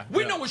 on. yeah, yeah.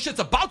 We Yeah. know when shit's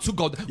about to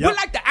go. We're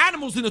like the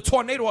animals in a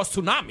tornado or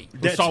tsunami.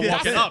 That's Start it.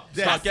 walking That's up.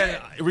 it. Start That's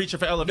getting, reaching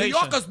for New elevation.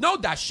 Yorkers know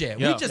that shit.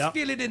 Yeah. We just Yep.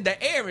 feel it in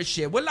the air and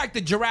shit. We're like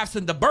the giraffes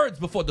and the birds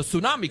before the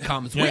tsunami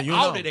comes. Yeah, We're you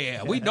out know. of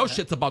there. We know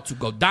shit's about to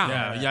go down.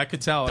 Yeah, I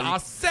could tell. I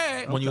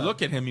said. When you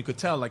look at him, you could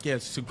tell, like, yeah,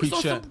 it's some creep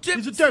So shit. some gypsy,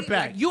 He's a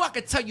dirtbag. like, I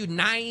could tell you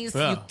nice,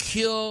 Yeah. you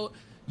cute,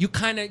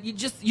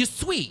 you're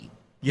sweet.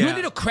 Yeah. You're a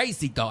little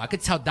crazy though. I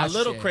could tell that. A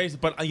little shit. crazy,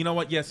 but you know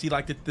what? Yeah, see,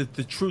 like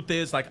the truth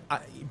is, like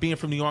being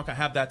from New York, I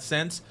have that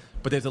sense.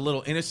 But there's a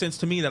little innocence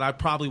to me that I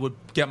probably would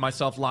get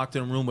myself locked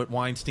in a room with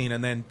Weinstein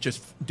and then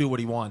just do what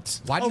he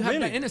wants. Why do you have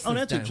really? that innocence? Oh,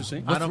 that's then?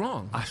 interesting. What's I don't,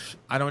 wrong?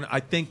 I don't.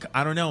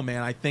 I don't know,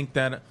 man. I think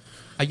that.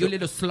 Are you a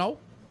little slow?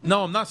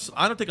 No, I'm not.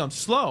 I don't think I'm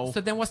slow.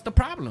 So then what's the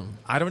problem?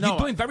 I don't know. You're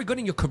doing very good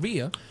in your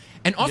career.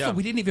 And also, Yeah.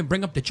 we didn't even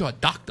bring up that you're a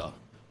doctor.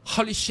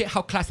 Holy shit,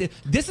 how classy.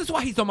 This is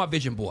why he's on my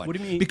vision board. What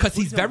do you mean? Because What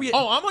are he's you doing? very...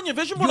 Oh, I'm on your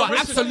vision board. You are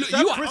Chris is- absolutely...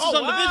 You are, Chris is on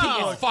the vision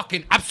he board. is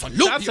fucking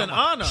absolutely That's an on my-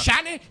 honor.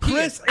 Shannon, he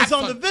Chris is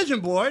on the vision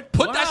board.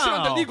 Put that shit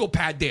on the Wow. legal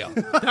pad there.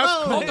 That's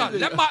Hold on.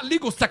 Let my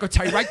legal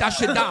secretary write that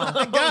shit down.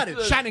 I got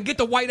it. Shannon, get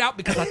the white out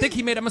because I think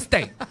he made a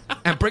mistake.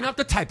 And bring out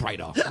the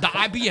typewriter, the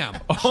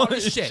IBM. Holy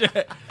shit.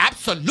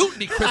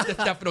 Absolutely, Chris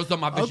DeStefano's on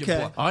my vision Okay.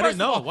 board. I didn't First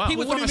know. of all, Wow. He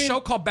was What on do a you show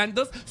mean? called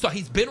Benders, so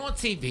he's been on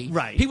TV.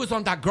 Right. He was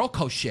on that Girl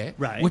Code shit,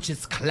 Right. which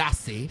is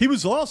classy. He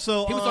was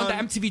also He was on the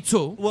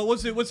MTV2. What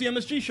was it? What's the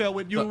MSG show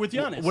with you were with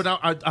Giannis? When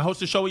I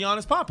hosted a show with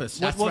Giannis Pappas.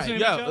 That's what's right. the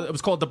name of the Yeah, show? it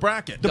was called The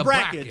Bracket. The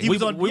Bracket. bracket. He we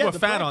was on. we yeah, were The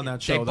fat Bracket. on that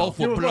They show. both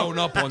though. were blown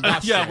up on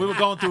that Yeah, shit. we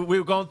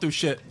were going through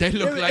shit. They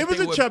look like It was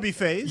they a were, chubby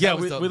phase. Yeah,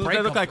 was they a look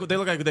breakup.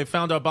 like they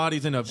found our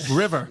bodies in a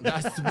river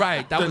That's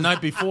right. That the was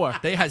night before.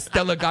 They had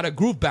Stella got a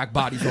groove back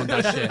bodies on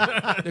that shit.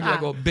 They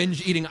look like a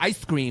binge eating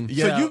ice cream.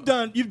 Yeah.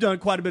 So you've done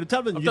quite a bit of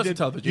television. I've you done did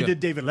some television, You yeah. did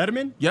David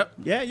Letterman. Yep.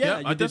 Yeah.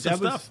 Yep, You I did some that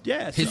was- stuff.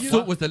 Yeah. so His you-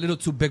 suit was a little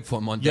too big for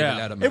him on David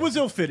Yeah. Letterman. It was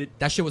ill fitted.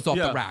 That shit was off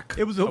Yeah. the rack.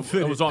 It was ill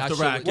fitted. It was off That the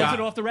shit rack. was- Yeah. Was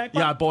it off the rack,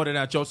 Yeah, Bob? I bought it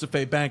at Joseph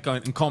A. Bank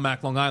in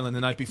Comac, Long Island,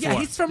 the night before. Yeah,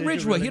 he's from Did you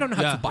Ridgewood. really? He don't know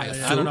how to buy a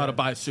suit. I don't know how to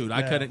buy a suit. I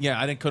Yeah. couldn't. Yeah,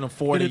 I couldn't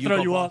afford Did it. it throw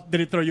go you buy- off?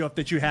 Did it throw you off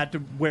that you had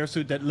to wear a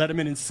suit? That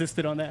Letterman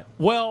insisted on that?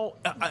 Well,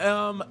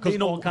 Because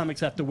all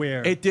comics have to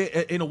wear. it did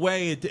in a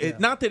way.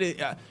 Not that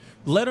it.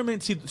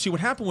 Letterman. See what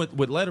happened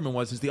with Letterman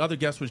was the other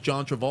guest was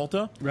John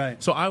Travolta.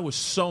 Right. So I was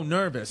so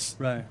nervous.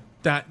 Right.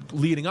 That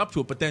leading up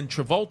to it, but then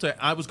Travolta,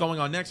 I was going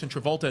on next, and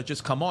Travolta had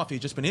just come off. He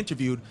had just been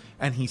interviewed,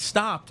 and he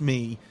stopped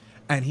me,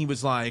 and he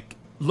was like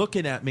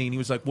looking at me, and he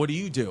was like, "What do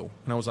you do?"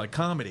 And I was like,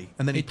 "Comedy."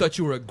 And then He thought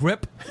you were a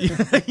grip.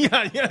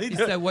 yeah. He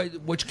said,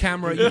 "Which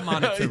camera are you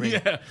monitoring?"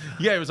 yeah.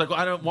 He was like,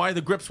 why are the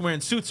grips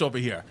wearing suits over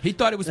here? He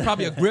thought it was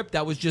probably a grip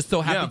that was just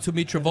so happy Yeah. to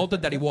meet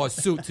Travolta that he wore a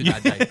suit to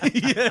that day.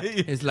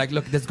 It's like,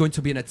 look, there's going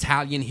to be an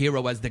Italian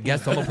hero as the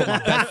guest. I'm gonna put my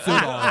best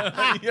suit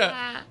on.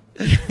 Yeah.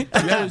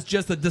 That was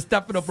just a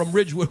DeStefano from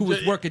Ridgewood who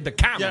was working the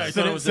camera. Yeah,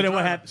 So then, was so then the what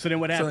time. happened? So then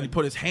what So then he happened?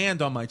 put his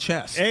hand on my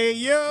chest. Hey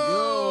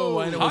yo!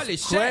 And it Holy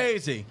was shit.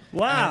 crazy.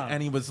 Wow.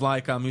 And he was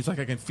like, I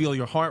can feel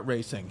your heart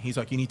racing. He's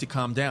like, you need to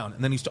calm down.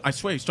 And then I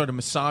swear, he started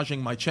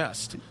massaging my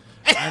chest.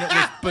 And it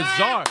was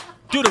bizarre.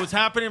 Dude, it was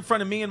happening in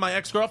front of me and my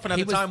ex-girlfriend at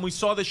He the was- time. We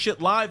saw this shit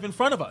live in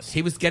front of us.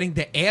 He was getting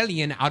the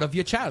alien out of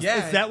your chest.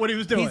 Yeah. Is that what he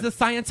was doing? He's a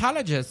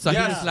Scientologist. So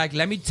Yeah. he was like,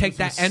 let me take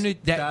that That's energy.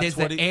 There's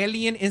what an he-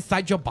 alien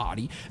inside your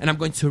body, and I'm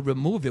going to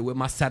remove it with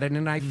my Saturday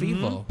Night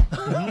Fever.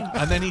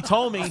 And then he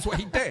told me. That's what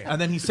he did.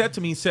 And then he said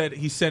to me,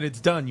 he said,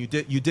 it's done. You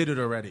did it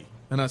already.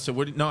 And I said,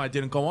 no, I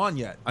didn't go on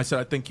yet. I said,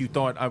 I think you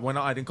thought I went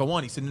on. I didn't go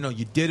on. He said, no,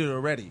 you did it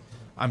already.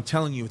 I'm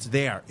telling you, it's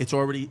there. It's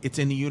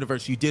in the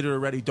universe. You did it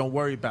already. Don't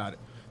worry about it.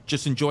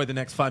 Just enjoy the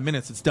next 5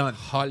 minutes. It's done.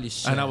 Holy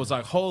shit. And I was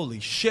like, holy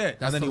shit.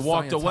 That's and then he some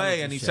walked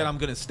away and he Scientology said, shit. I'm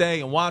going to stay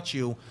and watch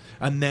you.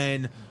 And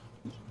then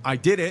I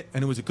did it,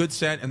 and it was a good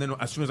set. And then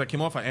as soon as I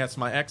came off, I asked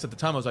my ex at the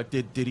time. I was like,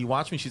 "Did he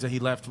watch me?" She said he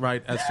left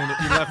right as soon as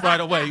he left right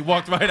away. He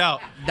walked right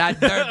out. That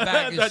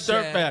dirtbag is That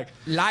shit. dirtbag.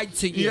 Lied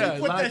to you. Yeah.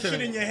 Put lied that to shit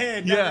me. in your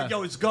head. Yeah. Yeah.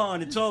 Yo, it's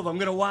gone. It's over. I'm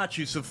gonna watch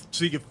you so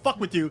he can fuck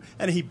with you.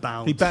 And he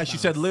bounced. He bashed. She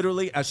said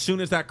literally as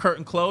soon as that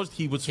curtain closed,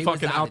 he was He was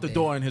fucking out out of the there.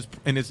 door in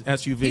his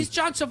SUV. He's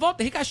John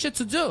Travolta. He got shit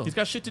to do. He's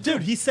got shit to do.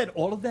 Dude, he said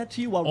all of that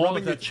to you while All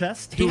rubbing of your that.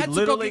 chest. He Dude, had to go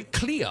literally get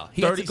clear.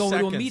 He had to 30 go to a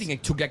seconds. meeting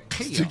to get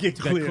clear. To get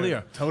Got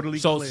clear. Totally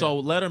so clear.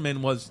 So Letterman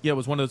was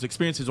one of those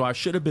experiences where I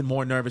should have been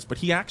more nervous, but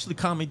he actually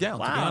calmed me down.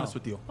 Wow. To be honest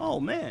with you,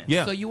 Oh man.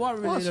 yeah, So you are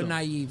really a little Awesome.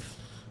 naive.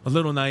 a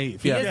little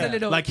naive. He Yeah, is a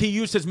little- like he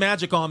used his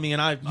magic on me,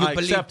 and I You believed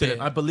accepted it.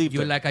 it. I believed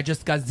You're it. like, I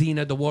just got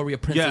Xena, the warrior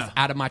princess,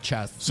 Yeah. out of my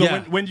chest. So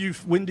Yeah. when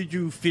did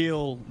you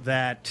feel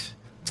that?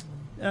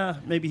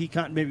 Maybe he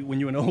can't. Maybe when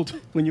you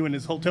were in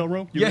his hotel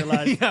room, you yeah,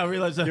 realized. yeah, I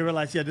realized that. You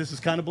realized, yeah, this is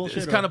kind of bullshit.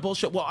 It's or- kind of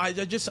bullshit. Well, I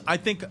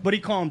think But he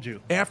calmed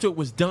you. after it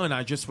was done,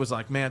 I just was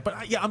like, man, but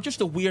I'm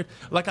just a weird,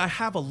 like I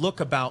have a look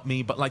about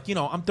me, but like,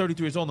 I'm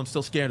 33 years old, I'm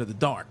still scared of the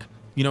dark.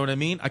 You know what I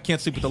mean? I can't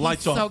sleep with the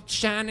lights So off.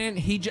 Shannon,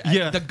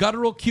 Yeah. the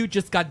guttural cute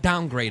just got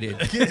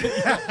downgraded.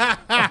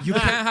 You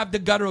can't have the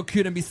guttural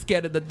cute and be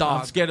scared of the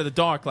dog. I'm scared of the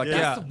dark. Like,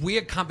 That's yeah. a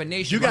weird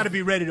combination. You got to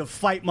be ready to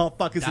fight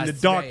motherfuckers in the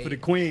That's dark right. for the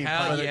queen.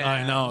 Hell yeah.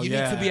 I know, You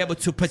yeah. need to be able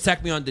to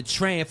protect me on the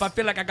train. If I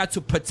feel like I got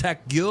to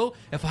protect you,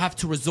 if I have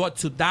to resort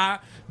to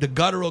that, the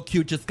guttural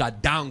cute just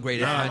got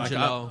downgraded, Like,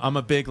 Angelo. I'm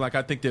a big, like,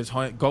 I think there's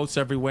ghosts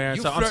everywhere.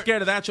 You So I'm flirt-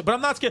 scared of that shit. But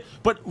I'm not scared.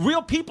 But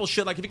real people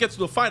shit, like, if it gets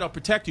to a fight, I'll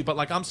protect you. But,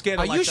 like, I'm scared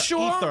Are of, like, you the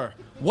sure? ether.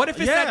 What if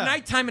it's Yeah. at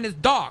nighttime and it's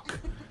dark?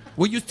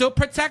 Will you still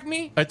protect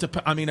me?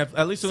 I mean,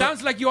 at least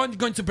Sounds like you're only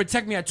going to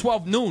protect me at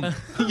 12 noon.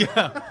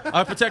 yeah,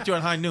 I'll protect you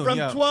at high noon. From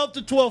yeah. 12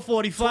 to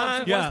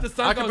 12:45. Yeah. Once the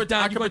sun I can goes put- down,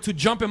 I you're can going put- to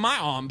jump in my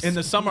arms. In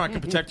the summer, I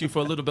can protect you for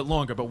a little bit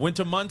longer, but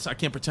winter months, I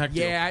can't protect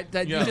you. yeah,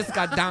 Yeah. you just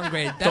got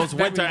downgraded. That's Those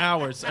winter very-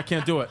 hours, I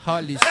can't do it.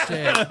 Holy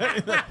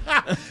shit.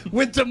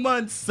 Winter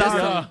months.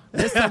 Sorry.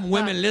 There's some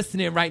women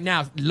listening right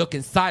now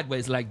looking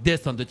sideways like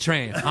this on the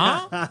train.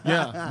 Huh?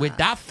 Yeah. With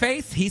that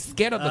face, he's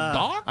scared of the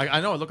dark?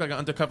 I know I look like an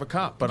undercover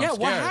cop, but Yeah, I'm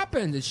scared. what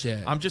happened and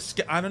shit? I'm just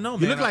scared. I don't know,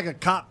 You man. look like a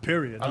cop.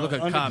 Period. I look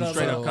like a cop, Undercover,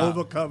 straight up cop.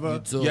 Overcover.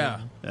 You do.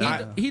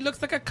 Yeah. He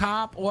looks like a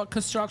cop or a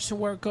construction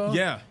worker.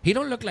 Yeah. He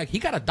don't look like he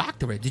got a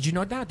doctorate. Did you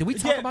know that? Did we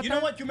talk Yeah, about you that?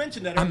 know what? You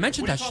mentioned that. I earlier.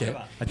 mentioned What that are you shit.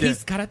 talking about? I did.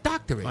 He's got a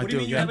doctorate. I do,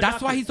 mean you yeah. have And a that's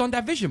why doctorate? he's on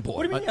that vision board.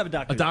 What do you mean you have a a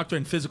doctorate? doctorate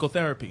in physical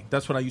therapy.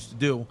 That's what I used to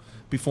do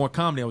before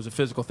comedy. I was a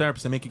physical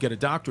therapist. They make you get a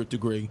doctorate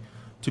degree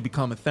to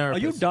become a Are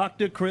therapist. you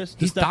Dr. Chris?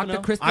 He's DiStefano?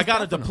 Dr. Chris I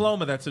got a DiStefano.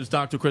 diploma that says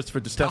Dr.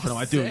 Christopher DiStefano. Oh,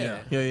 I do,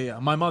 sick. yeah.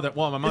 My mother Is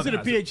has it a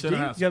It's PhD? in her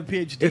house. You have a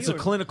PhD? It's a or-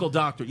 clinical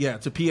doctorate. Yeah,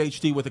 it's a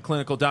PhD with a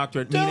clinical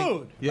doctorate. Dude,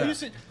 meaning, yeah. are you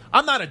se-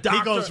 I'm not a doctor.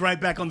 He goes right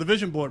back on the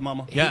vision board,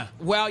 mama. Yeah.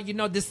 Well, you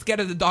know, this scared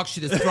of the dog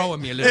shit is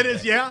throwing me a little It bit.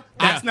 is, yeah?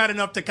 That's not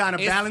enough to kind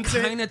of balance It's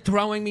it? kind of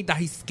throwing me that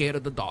he's scared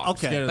of the dog.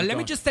 Okay. Scared of But the let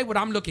me dog. just say what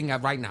I'm looking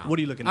at right now. What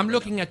are you looking at I'm right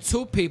looking at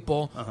two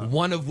people,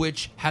 one of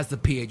which has a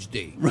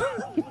PhD.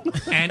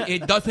 And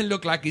it doesn't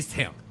look like it's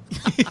him.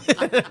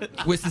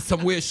 Which is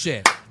some weird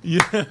shit.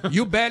 Yeah.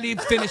 You barely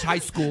finished high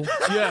school.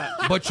 Yeah.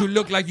 But you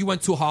look like you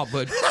went to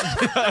Harvard.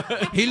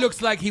 He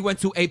looks like he went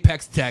to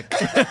Apex Tech.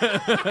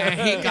 And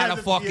he got has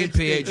a a fucking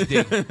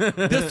PhD.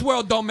 PhD. This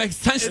world don't make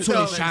sense to me,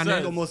 Don't make Shannon.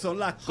 sense. Como son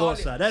las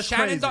cosas. That's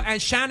Shannon crazy.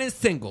 and Shannon's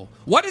single.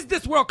 What is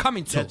this world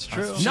coming to? That's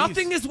true.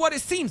 Nothing is what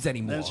it seems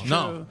anymore. That's true.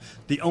 No.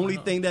 The only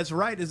thing that's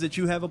right is that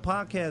you have a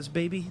podcast,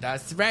 baby.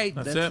 That's right.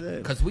 That's That's it.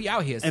 it. Because we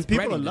out here And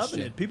people spreading are this loving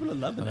shit. it. People are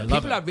loving it.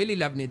 People are really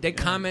loving it. They're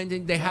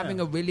commenting. They're having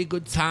a really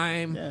good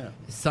time. Yeah.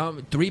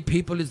 Some 3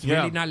 people is Yeah.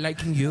 really not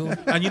liking you.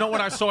 And you know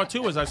what I saw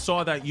too is I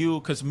saw that you,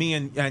 because me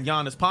and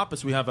Giannis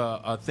Pappas, we have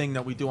a thing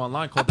that we do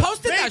online I called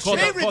posted that called,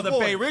 shit. the, called the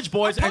Bay Ridge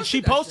Boys, I and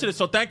she posted that posted shit. it.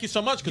 So thank you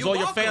so much because You're all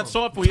your welcome. fans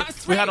saw it. We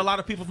That's had a right. lot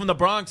of people from the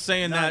Bronx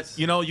saying Nice.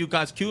 that you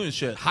guys cute and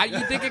shit. How you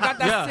think it got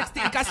that Yeah. 60?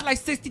 It got like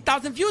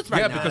 60,000 views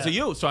right Yeah, now. because of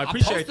you. So I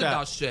appreciate posted that.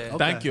 that shit.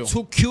 Thank you.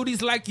 Two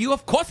cuties like you,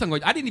 of course I'm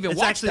going. I didn't even It's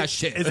watch actually, that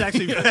shit. It's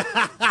actually,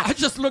 I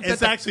just looked it's at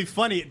the actually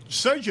funny.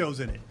 Sergio's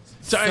in it.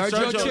 Sergio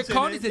Sergio's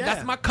Ciccone. in it, That's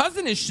yeah. my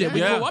cousin and shit. We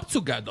Yeah. grew up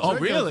together. Oh,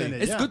 Sergio's really? in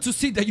it, It's yeah. good to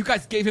see that you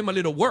guys gave him a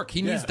little work.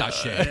 He needs that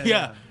shit.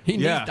 Yeah. He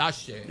needs Yeah. that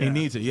shit. He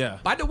needs it, yeah.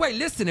 By the way,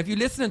 listen, if you're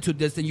listening to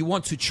this and you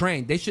want to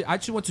train, I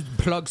just want to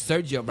plug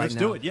Sergio right Let's now.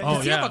 do it, yeah. Does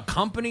Oh, he yeah. have a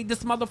company,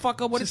 this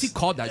motherfucker? What does he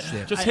call that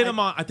shit? Just hit him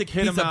on, I think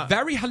hit He's him a out.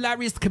 very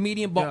hilarious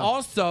comedian, but Yeah.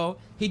 also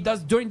he does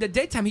during the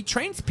daytime, he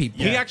trains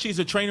people. He actually is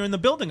a trainer in the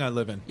building I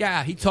live in.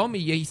 Yeah, he told me,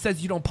 he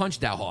says you don't punch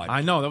that hard.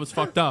 I know, that was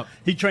fucked up.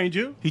 He trained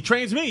you? He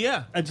trains me,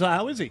 yeah. And so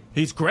how is he?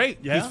 He's great.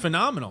 Yeah? He's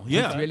phenomenal.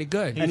 Yeah. He's really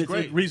good. And He's it's a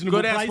great. reasonable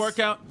Good ass price?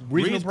 workout.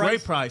 Reasonable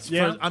Great price? price.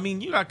 Yeah. I mean,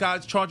 you got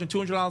guys charging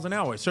 $200 an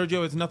hour.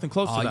 Sergio is nothing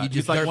close Oh, to that. you He's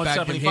just like dirt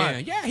back him here.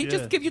 175. Yeah, he Yeah.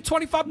 just give you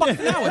 $25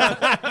 an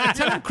hour.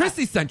 Tell him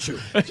Chrissy sent you.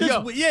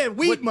 Just, yeah,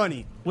 weed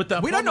money. With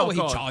that We don't know promo what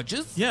he code.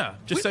 charges. Yeah,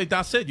 just We- say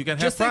that's it. You get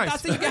half Just say price.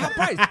 that's it, you get half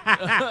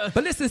price.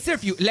 But listen, sir,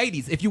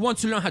 ladies, if you want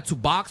to learn how to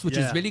box, which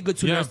is Yeah. really good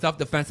to Yeah. learn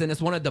self-defense, and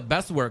it's one of the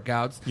best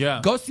workouts,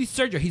 Yeah. go see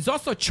Sergio. He's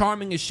also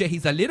charming as shit.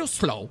 He's a little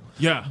slow,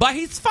 Yeah. but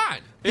he's fun.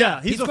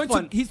 Yeah, he's a going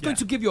fun- to he's going yeah.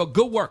 to give you a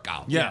good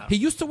workout. Yeah. He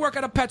used to work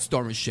at a pet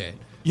store and shit.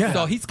 Yeah.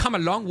 So he's come a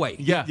long way.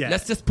 Yeah. Yeah.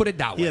 Let's just put it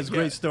that way. He has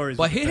great stories.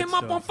 But with hit the him pet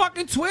up store. on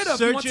fucking Twitter if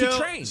you want to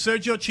train.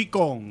 Sergio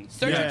Chicon.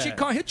 Sergio Yeah.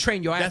 Chicon, he'll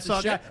train your ass That's and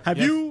all. shit. Guy. Have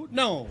Yes. you?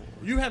 No,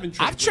 you haven't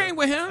trained. I've trained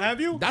with him. Have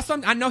you? That's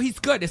something I know he's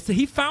good.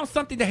 He found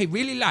something that he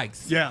really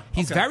likes. Yeah,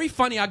 He's okay. very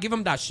funny. I'll give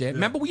him that shit.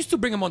 Remember, we used to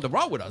bring him on the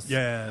road with us.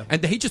 Yeah.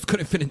 And then he just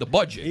couldn't fit in the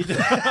budget.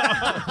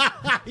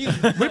 We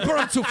put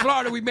him to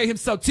Florida. We made him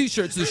sell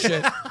T-shirts and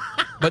shit.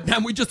 But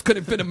then we just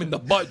couldn't fit him in the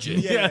budget.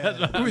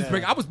 Yeah.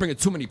 I was bringing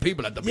too many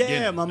people at the Yeah,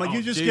 beginning. mama, you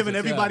Oh, just Jesus, giving yeah.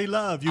 everybody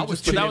love. You I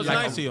was just But that treated was like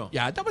nice of you.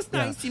 Yeah, that was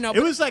nice. You know,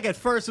 It was like at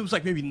first it was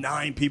like maybe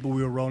 9 people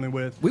we were rolling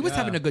with. we was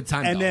having a good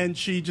time. And though. then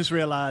she just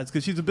realized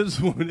because she's a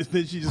businesswoman, and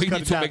then she just we cut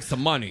need it to down. make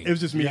some money. It was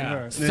just me and Yeah.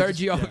 her. And then just-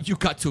 Sergio, yeah. you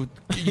got to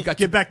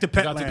Get back to You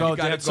got to Petland. go. You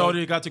gotta Dan go. Soda,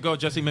 you got to go.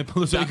 Jesse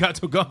Maypalooza, you got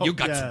to go. You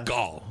got Yeah. to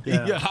go.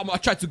 Yeah. I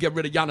tried to get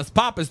rid of Giannis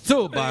Pappas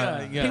too, but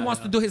Yeah, yeah. he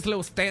wants to do his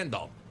little stand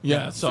up.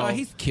 Yeah, So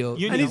he's cute.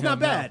 You And need he's not him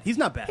now. bad. He's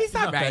not bad. He's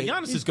not all bad. right.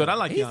 Giannis is good. I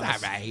like He's Giannis.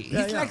 all right.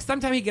 Yeah, He's yeah. like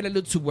sometimes he get a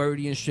little too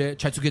wordy and shit.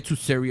 Try to get too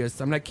serious.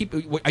 I'm like,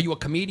 are you a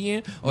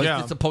comedian or Yeah.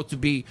 is this supposed to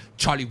be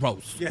Charlie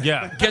Rose?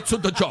 Yeah. Get to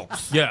the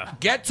jokes. Yeah.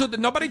 Get to the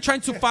nobody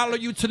trying to follow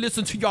you to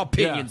listen to your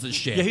opinions and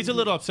shit. Yeah, he's a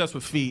little obsessed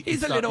with feet.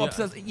 He's a and little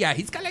stuff, obsessed. Yeah,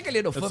 he's got like a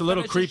little. It's foot a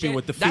little fetish and creepy shit.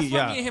 with the That's feet, why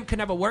yeah. me and him can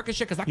never work and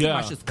shit because I keep Yeah.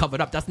 my shit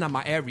covered up. That's not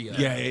my area.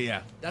 Yeah, yeah,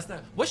 yeah. That's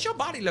not. What's your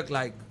body look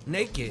like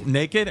naked?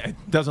 Naked, it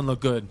doesn't look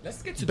good.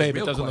 Let's get to the Babe,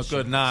 real it doesn't question.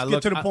 look good. Nah, Let's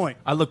get to the point.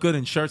 I look good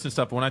in shirts and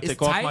stuff, but when I It's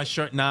take off tight? my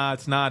shirt, nah,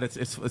 it's not.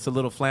 It's a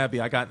little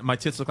flabby. I got my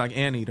tits look like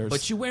anteaters.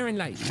 But you wearing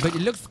like, but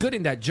it looks good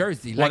in that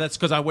jersey. well, Like, that's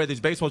because I wear these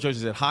baseball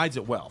jerseys. It hides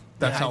it well.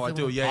 That's how I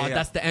do. Yeah, Oh, yeah.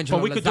 that's the Angelo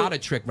But we could do-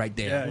 Lozada trick right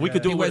there. Yeah, We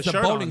could do He it with wears a a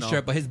shirt bowling on, though.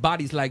 shirt, but his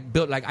body's like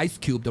built like Ice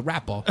Cube, the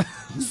rapper,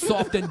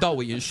 soft and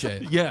doughy and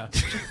shit. Yeah.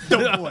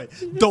 Doughboy.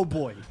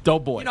 Doughboy.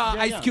 Doughboy. You know, how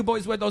Ice Cube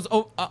always wear those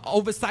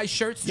oversized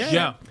shirts.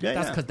 Yeah.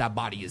 That's because that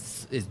body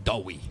is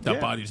doughy. That Yeah.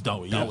 body's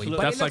doughy. Yeah. Doughy.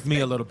 But That's it like looks me a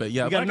good. little bit.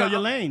 Yeah. You gotta But I know your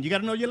got- lane. You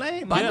gotta know your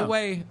lane. By man. the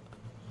way,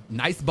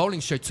 nice bowling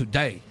shirt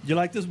today. You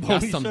like this That's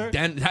bowling some. shirt?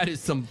 That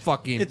is some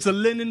fucking. It's a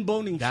linen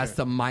bowling That's shirt.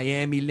 some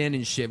Miami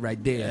linen shit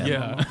right there.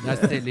 Yeah.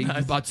 That's it. You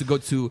about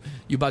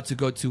to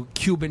go to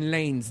Cuban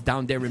lanes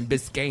down there in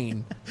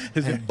Biscayne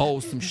and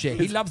bowl some shit.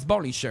 He loves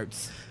bowling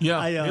shirts. Yeah.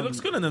 I, He looks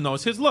good in the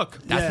nose. His look.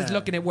 That's his Yeah.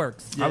 look and it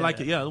works. Yeah. I like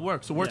it. Yeah, it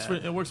works. It works Yeah.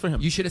 for it works for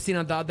him. You should have seen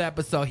on the other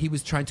episode, he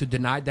was trying to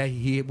deny that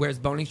he wears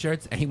bowling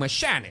shirts, and he went,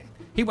 Shannon.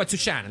 He went to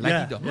Shannon. Like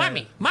Yeah, he do.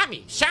 yeah.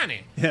 Mommy, Shannon.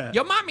 Yeah.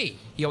 Your mommy.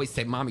 He always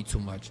say mommy too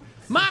much.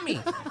 Mommy,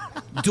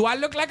 do I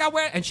look like I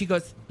wear? And she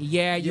goes,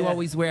 yeah, you Yeah.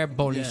 always wear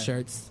bowling Yeah.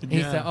 shirts. And he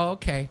Yeah. said, oh,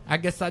 okay. I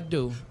guess I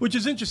do. Which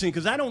is interesting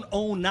because I don't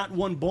own not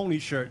one bowling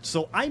shirt,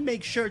 so I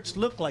make shirts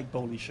look like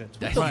bowling shirts. What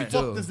That's the right.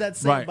 fuck does that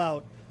say Right.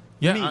 about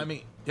yeah, me? I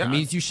mean, yeah. It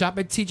means you shop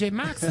at TJ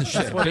Maxx and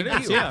shit. that's what it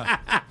Big is. deal. Yeah.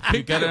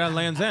 You get it at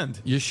Land's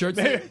End. Your shirts,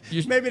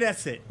 your, Maybe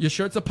that's it. your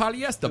shirts are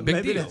polyester. Big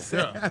Maybe deal. that's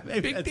it. Maybe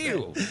Big that's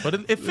deal. it. But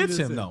it fits is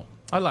him it? though.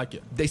 I like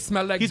it. They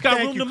smell like. He's got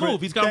Thank room you, to Chris.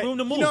 move. He's got room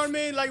to move. You know what I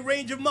mean? Like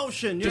range of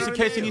motion. You Just know in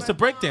what I case he mean? needs to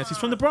break dance. He's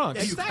from the Bronx.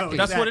 There you go. Exactly.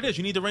 That's what it Exactly. is.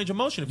 You need the range of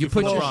motion if You you're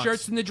put from the your Bronx.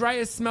 shirts in the dryer,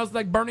 it smells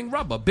like burning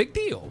rubber. Big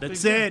deal.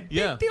 That's it.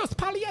 Yeah. Big deal. It's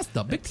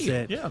polyester. Big That's deal.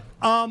 it. Yeah.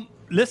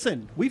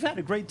 Listen, we've had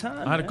a great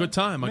time. I had a man. good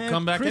time. I'd Man,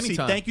 come back Chrissy,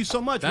 anytime. Thank you so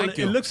much. Thank Well,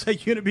 you. It looks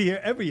like you're gonna be here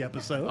every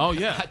episode. Oh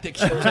yeah. I think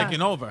she's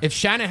Taking over. If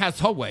Shannon has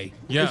her way,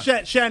 Yeah.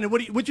 Shannon,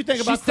 what you think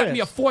she about sent Chris? me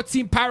a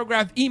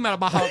 14-paragraph email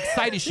about how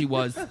excited she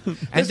was.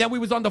 And then we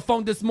was on the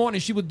phone this morning.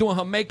 She was doing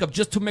her makeup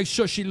just to make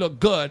sure she looked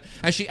good.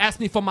 And she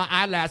asked me for my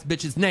eyelash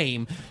bitch's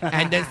name.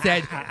 And then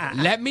said,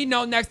 let me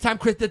know next time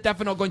Chris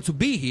DeStefano going to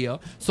be here.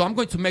 So I'm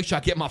going to make sure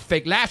I get my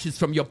fake lashes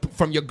from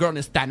your girl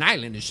in Staten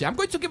Island and shit. I'm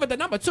going to give her the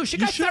number too. She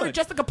You got Sarah should.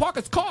 Jessica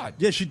Parker's card.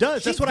 Yeah, she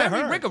does. That's She's what I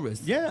very heard.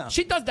 rigorous. Yeah.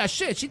 She does that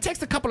shit. She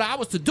takes a couple of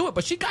hours to do it,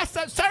 but she got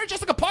Sarah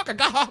Jessica Parker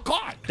got her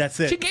card. That's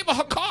it. She gave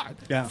her card.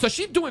 Yeah. So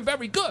she's doing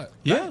very good.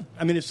 Yeah.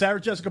 I mean, if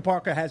Sarah Jessica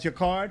Parker has your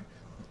card,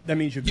 that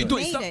means you're You're good.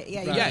 doing Made something. it.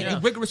 Yeah, yeah, you you're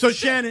rigorous. So as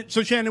shit.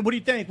 Shannon, what do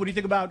you think? What do you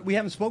think about? We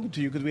haven't spoken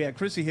to you because we had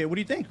Chrissy here. What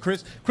do you think,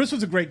 Chris? Chris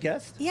was a great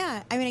guest.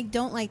 Yeah, I mean, I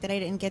don't like that I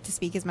didn't get to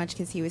speak as much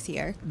because he was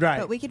here. Right.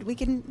 But we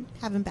can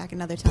have him back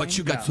another time. But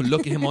you got to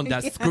look at him on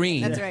that Yeah,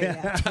 screen. That's right.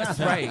 Yeah. That's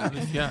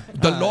right. Yeah.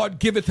 The Lord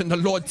giveth and the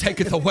Lord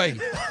taketh away.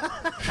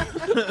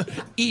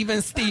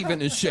 Even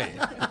Steven and shit.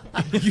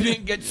 You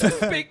didn't get to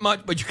speak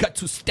much, but you got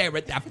to stare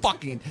at that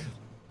fucking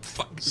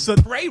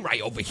prey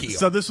right over here.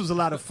 So this was a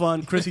lot of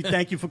fun. Chrissy,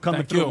 thank you for coming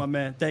Thank through, you. my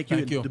man. Thank you.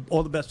 Thank you.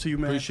 All the best to you,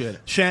 man. Appreciate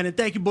it. Shannon,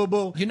 thank you, boo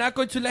boo. You're not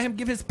going to let him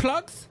give his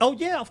plugs? Oh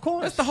yeah, of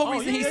course. That's the whole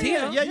reason he's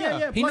here.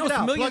 Yeah. He Plug knows it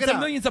out. millions Plug it and out.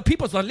 millions of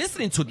people are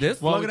listening to this.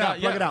 Plug we it out,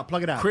 plug it out,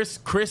 plug it out.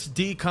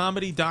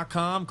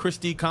 ChrisDComedy.com, Chris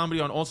D Comedy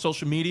on all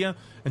social media,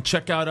 and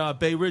check out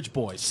Bay Ridge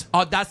Boys.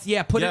 Oh, that's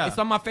put Yeah. it. It's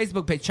on my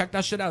Facebook page. Check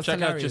that shit out. It's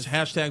Check out hilarious.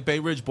 just hashtag Bay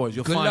Ridge Boys.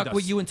 You'll Good find luck us.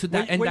 with you into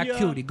that and When that you,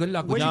 cutie. Good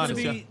luck Were with you you.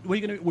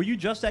 Giannis, gonna be? Were you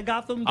just at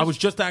Gotham? I was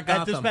just at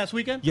Gotham. At this past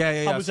weekend.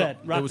 Yeah. How was So that?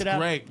 Rocked it was out?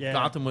 great. Yeah.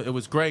 Gotham. It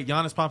was great.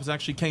 Giannis Papas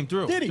actually came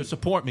through Did he? to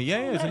support me.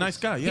 Yeah, he's a nice. nice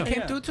guy. Yeah. He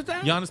came through to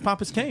that? Giannis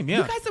Papas came. Yeah.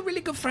 You guys are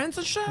really good friends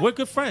and shit? We're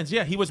good friends.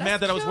 Yeah, he was That's mad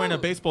that I was wearing a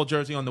cute. baseball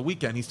jersey on the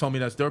weekend. He's told me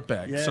that's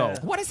dirtbag. Yeah. So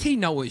What does he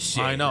know his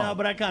shit? I know. No,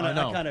 but I kind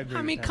know. of agree.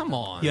 I mean, with that. come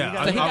on. Yeah,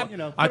 gotta- So he I- got, you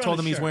know, I put on told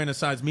a him he's shirt. wearing a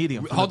size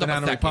medium from Hold the up a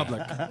Banana second.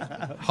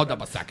 Republic. Hold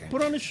up a second.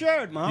 Put on a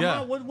shirt, mama.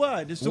 Yeah.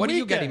 What? It's the What are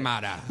you weekend. getting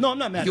mad at? No, I'm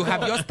not mad. You at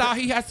have all. your style,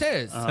 he has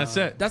his. That's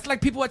it. That's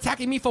like people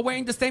attacking me for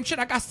wearing the same shit.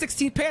 I got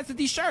 16 pairs of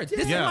these shirts.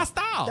 This is Yeah. my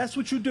style. That's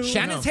what you do.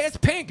 Shannon's No. hair's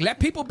pink. Let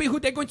people be who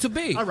they're going to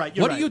be. All right,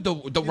 you're what right. are you, the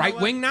You know right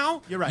what? wing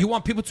now? You're right. You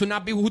want people to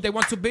not be who they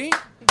want to be?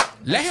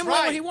 Let him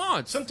wear what he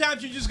wants.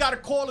 Sometimes you just got to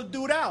call a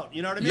dude out.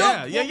 You know what I mean?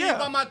 Yeah, Look, yeah, walk me yeah.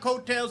 By my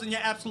coattails, and you're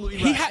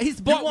absolutely right. He's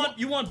you bought-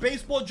 want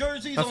baseball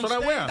jerseys? That's on what I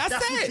stage? wear. That's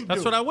what it. you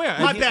That's do. what I wear.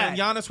 My And bad.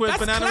 Giannis wears That's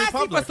Banana classy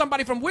Republic. for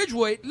somebody from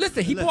Widgewood.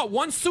 Listen, he bought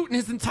one suit in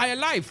his entire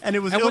life, And it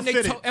was when they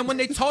ill-fitted. and when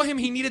they told him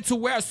he needed to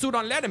wear a suit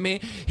on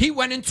Letterman, he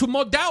went into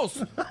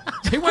Models.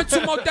 He went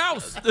to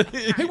Models.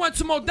 He went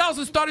to Models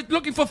and started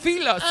looking for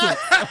Fila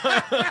suits.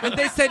 And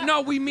they said,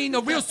 "No, we mean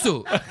a real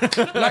suit,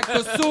 like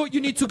the suit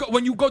you need to go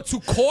when you go to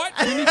court.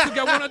 You need to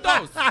get one of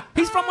those."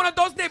 He's from one of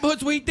those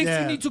neighborhoods where he thinks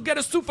Yeah. you need to get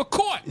a suit for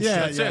court. Yeah,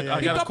 That's it. I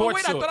He got a thought, court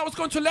wait, I suit. thought I was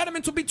going to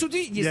Letterman to be too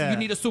deep. Yes, Yeah. you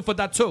need a suit for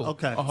that too.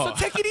 Okay. So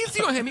take it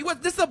easy on him.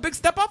 This is a big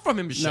step up from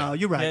him. Shit. No,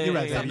 you're right. Yeah, you're yeah,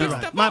 right. yeah, baby, yeah. You're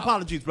Step right. My up.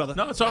 apologies, brother.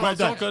 No, it's all right. Well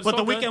It's all done. good. It's But the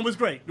all good. weekend was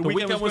great. The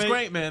weekend was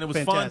great, man. It was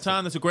fun Fantastic.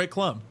 time. It's a great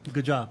club.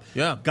 Good job.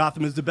 Yeah.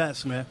 Gotham is the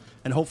best, man.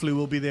 And hopefully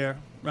we'll be there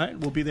right?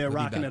 We'll be there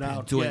rocking it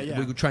out.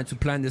 We're trying to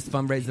plan this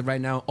fundraiser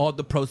right now. All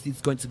the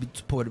proceeds going to be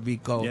to Puerto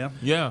Rico. Yeah.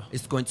 Yeah.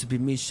 It's going to be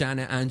me,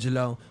 Shannon,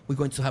 Angelo. We're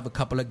going to have a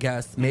couple of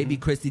guests. Maybe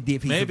Chrissy D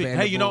if he's Maybe.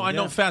 available. Hey, I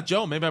know Fat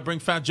Joe. Maybe I bring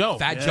Fat Joe.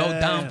 Fat Joe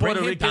down, bring Puerto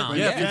him Rican. down.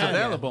 Yeah, if he's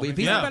available. If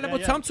he's Yeah. available,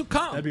 tell him to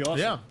come. That'd be awesome.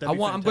 Yeah. That'd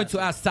be I'm going to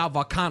ask Sal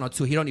Volcano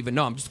too. He don't even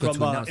know. I'm just going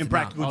From, to announce it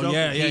Impractical now. Jokers.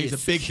 yeah, he's a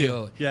is big cute.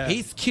 kid. Yeah.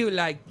 He's cute.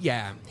 Like,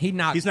 he's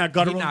not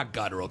guttural? He's not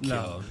guttural cute.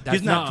 No. That's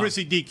He's not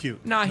Chrissy D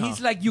cute. Nah,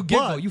 he's like you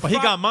giggle. But- You But he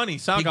fuck. got money.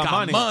 Sal He got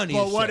money.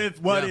 Well, and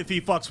what shit. if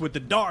he fucks with the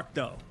dark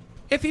though?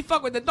 If he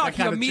fuck with the dog, That he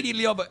kinda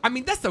immediately over. I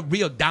mean, that's a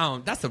real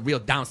down. That's a real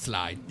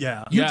downslide.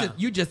 Yeah.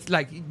 You just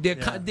like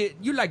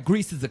you like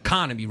Greece's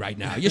economy right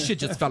now. Your shit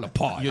just fell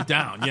apart. You're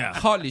down. Yeah.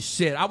 Holy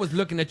shit! I was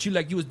looking at you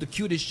like you was the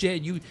cutest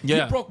shit. You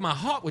broke my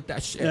heart with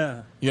that shit.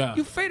 Yeah. Yeah.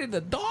 You afraid of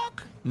the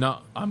dog? No,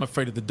 I'm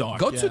afraid of the dark.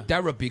 Go yeah. to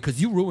therapy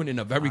because you ruining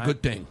a very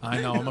good thing.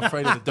 I know. I'm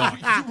afraid of the dark.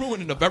 You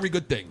ruining a very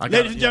good thing. I got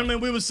Ladies it, and yeah. gentlemen,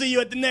 we will see you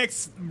at the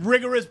next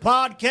Rigorous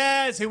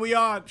Podcast. Here we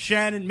are,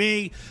 Shannon,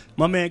 me,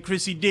 my man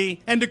Chrissy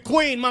D, and the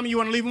Queen. Mama, you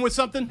want to leave him with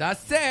something?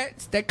 That's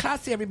it. Stay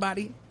classy,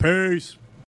 everybody. Peace.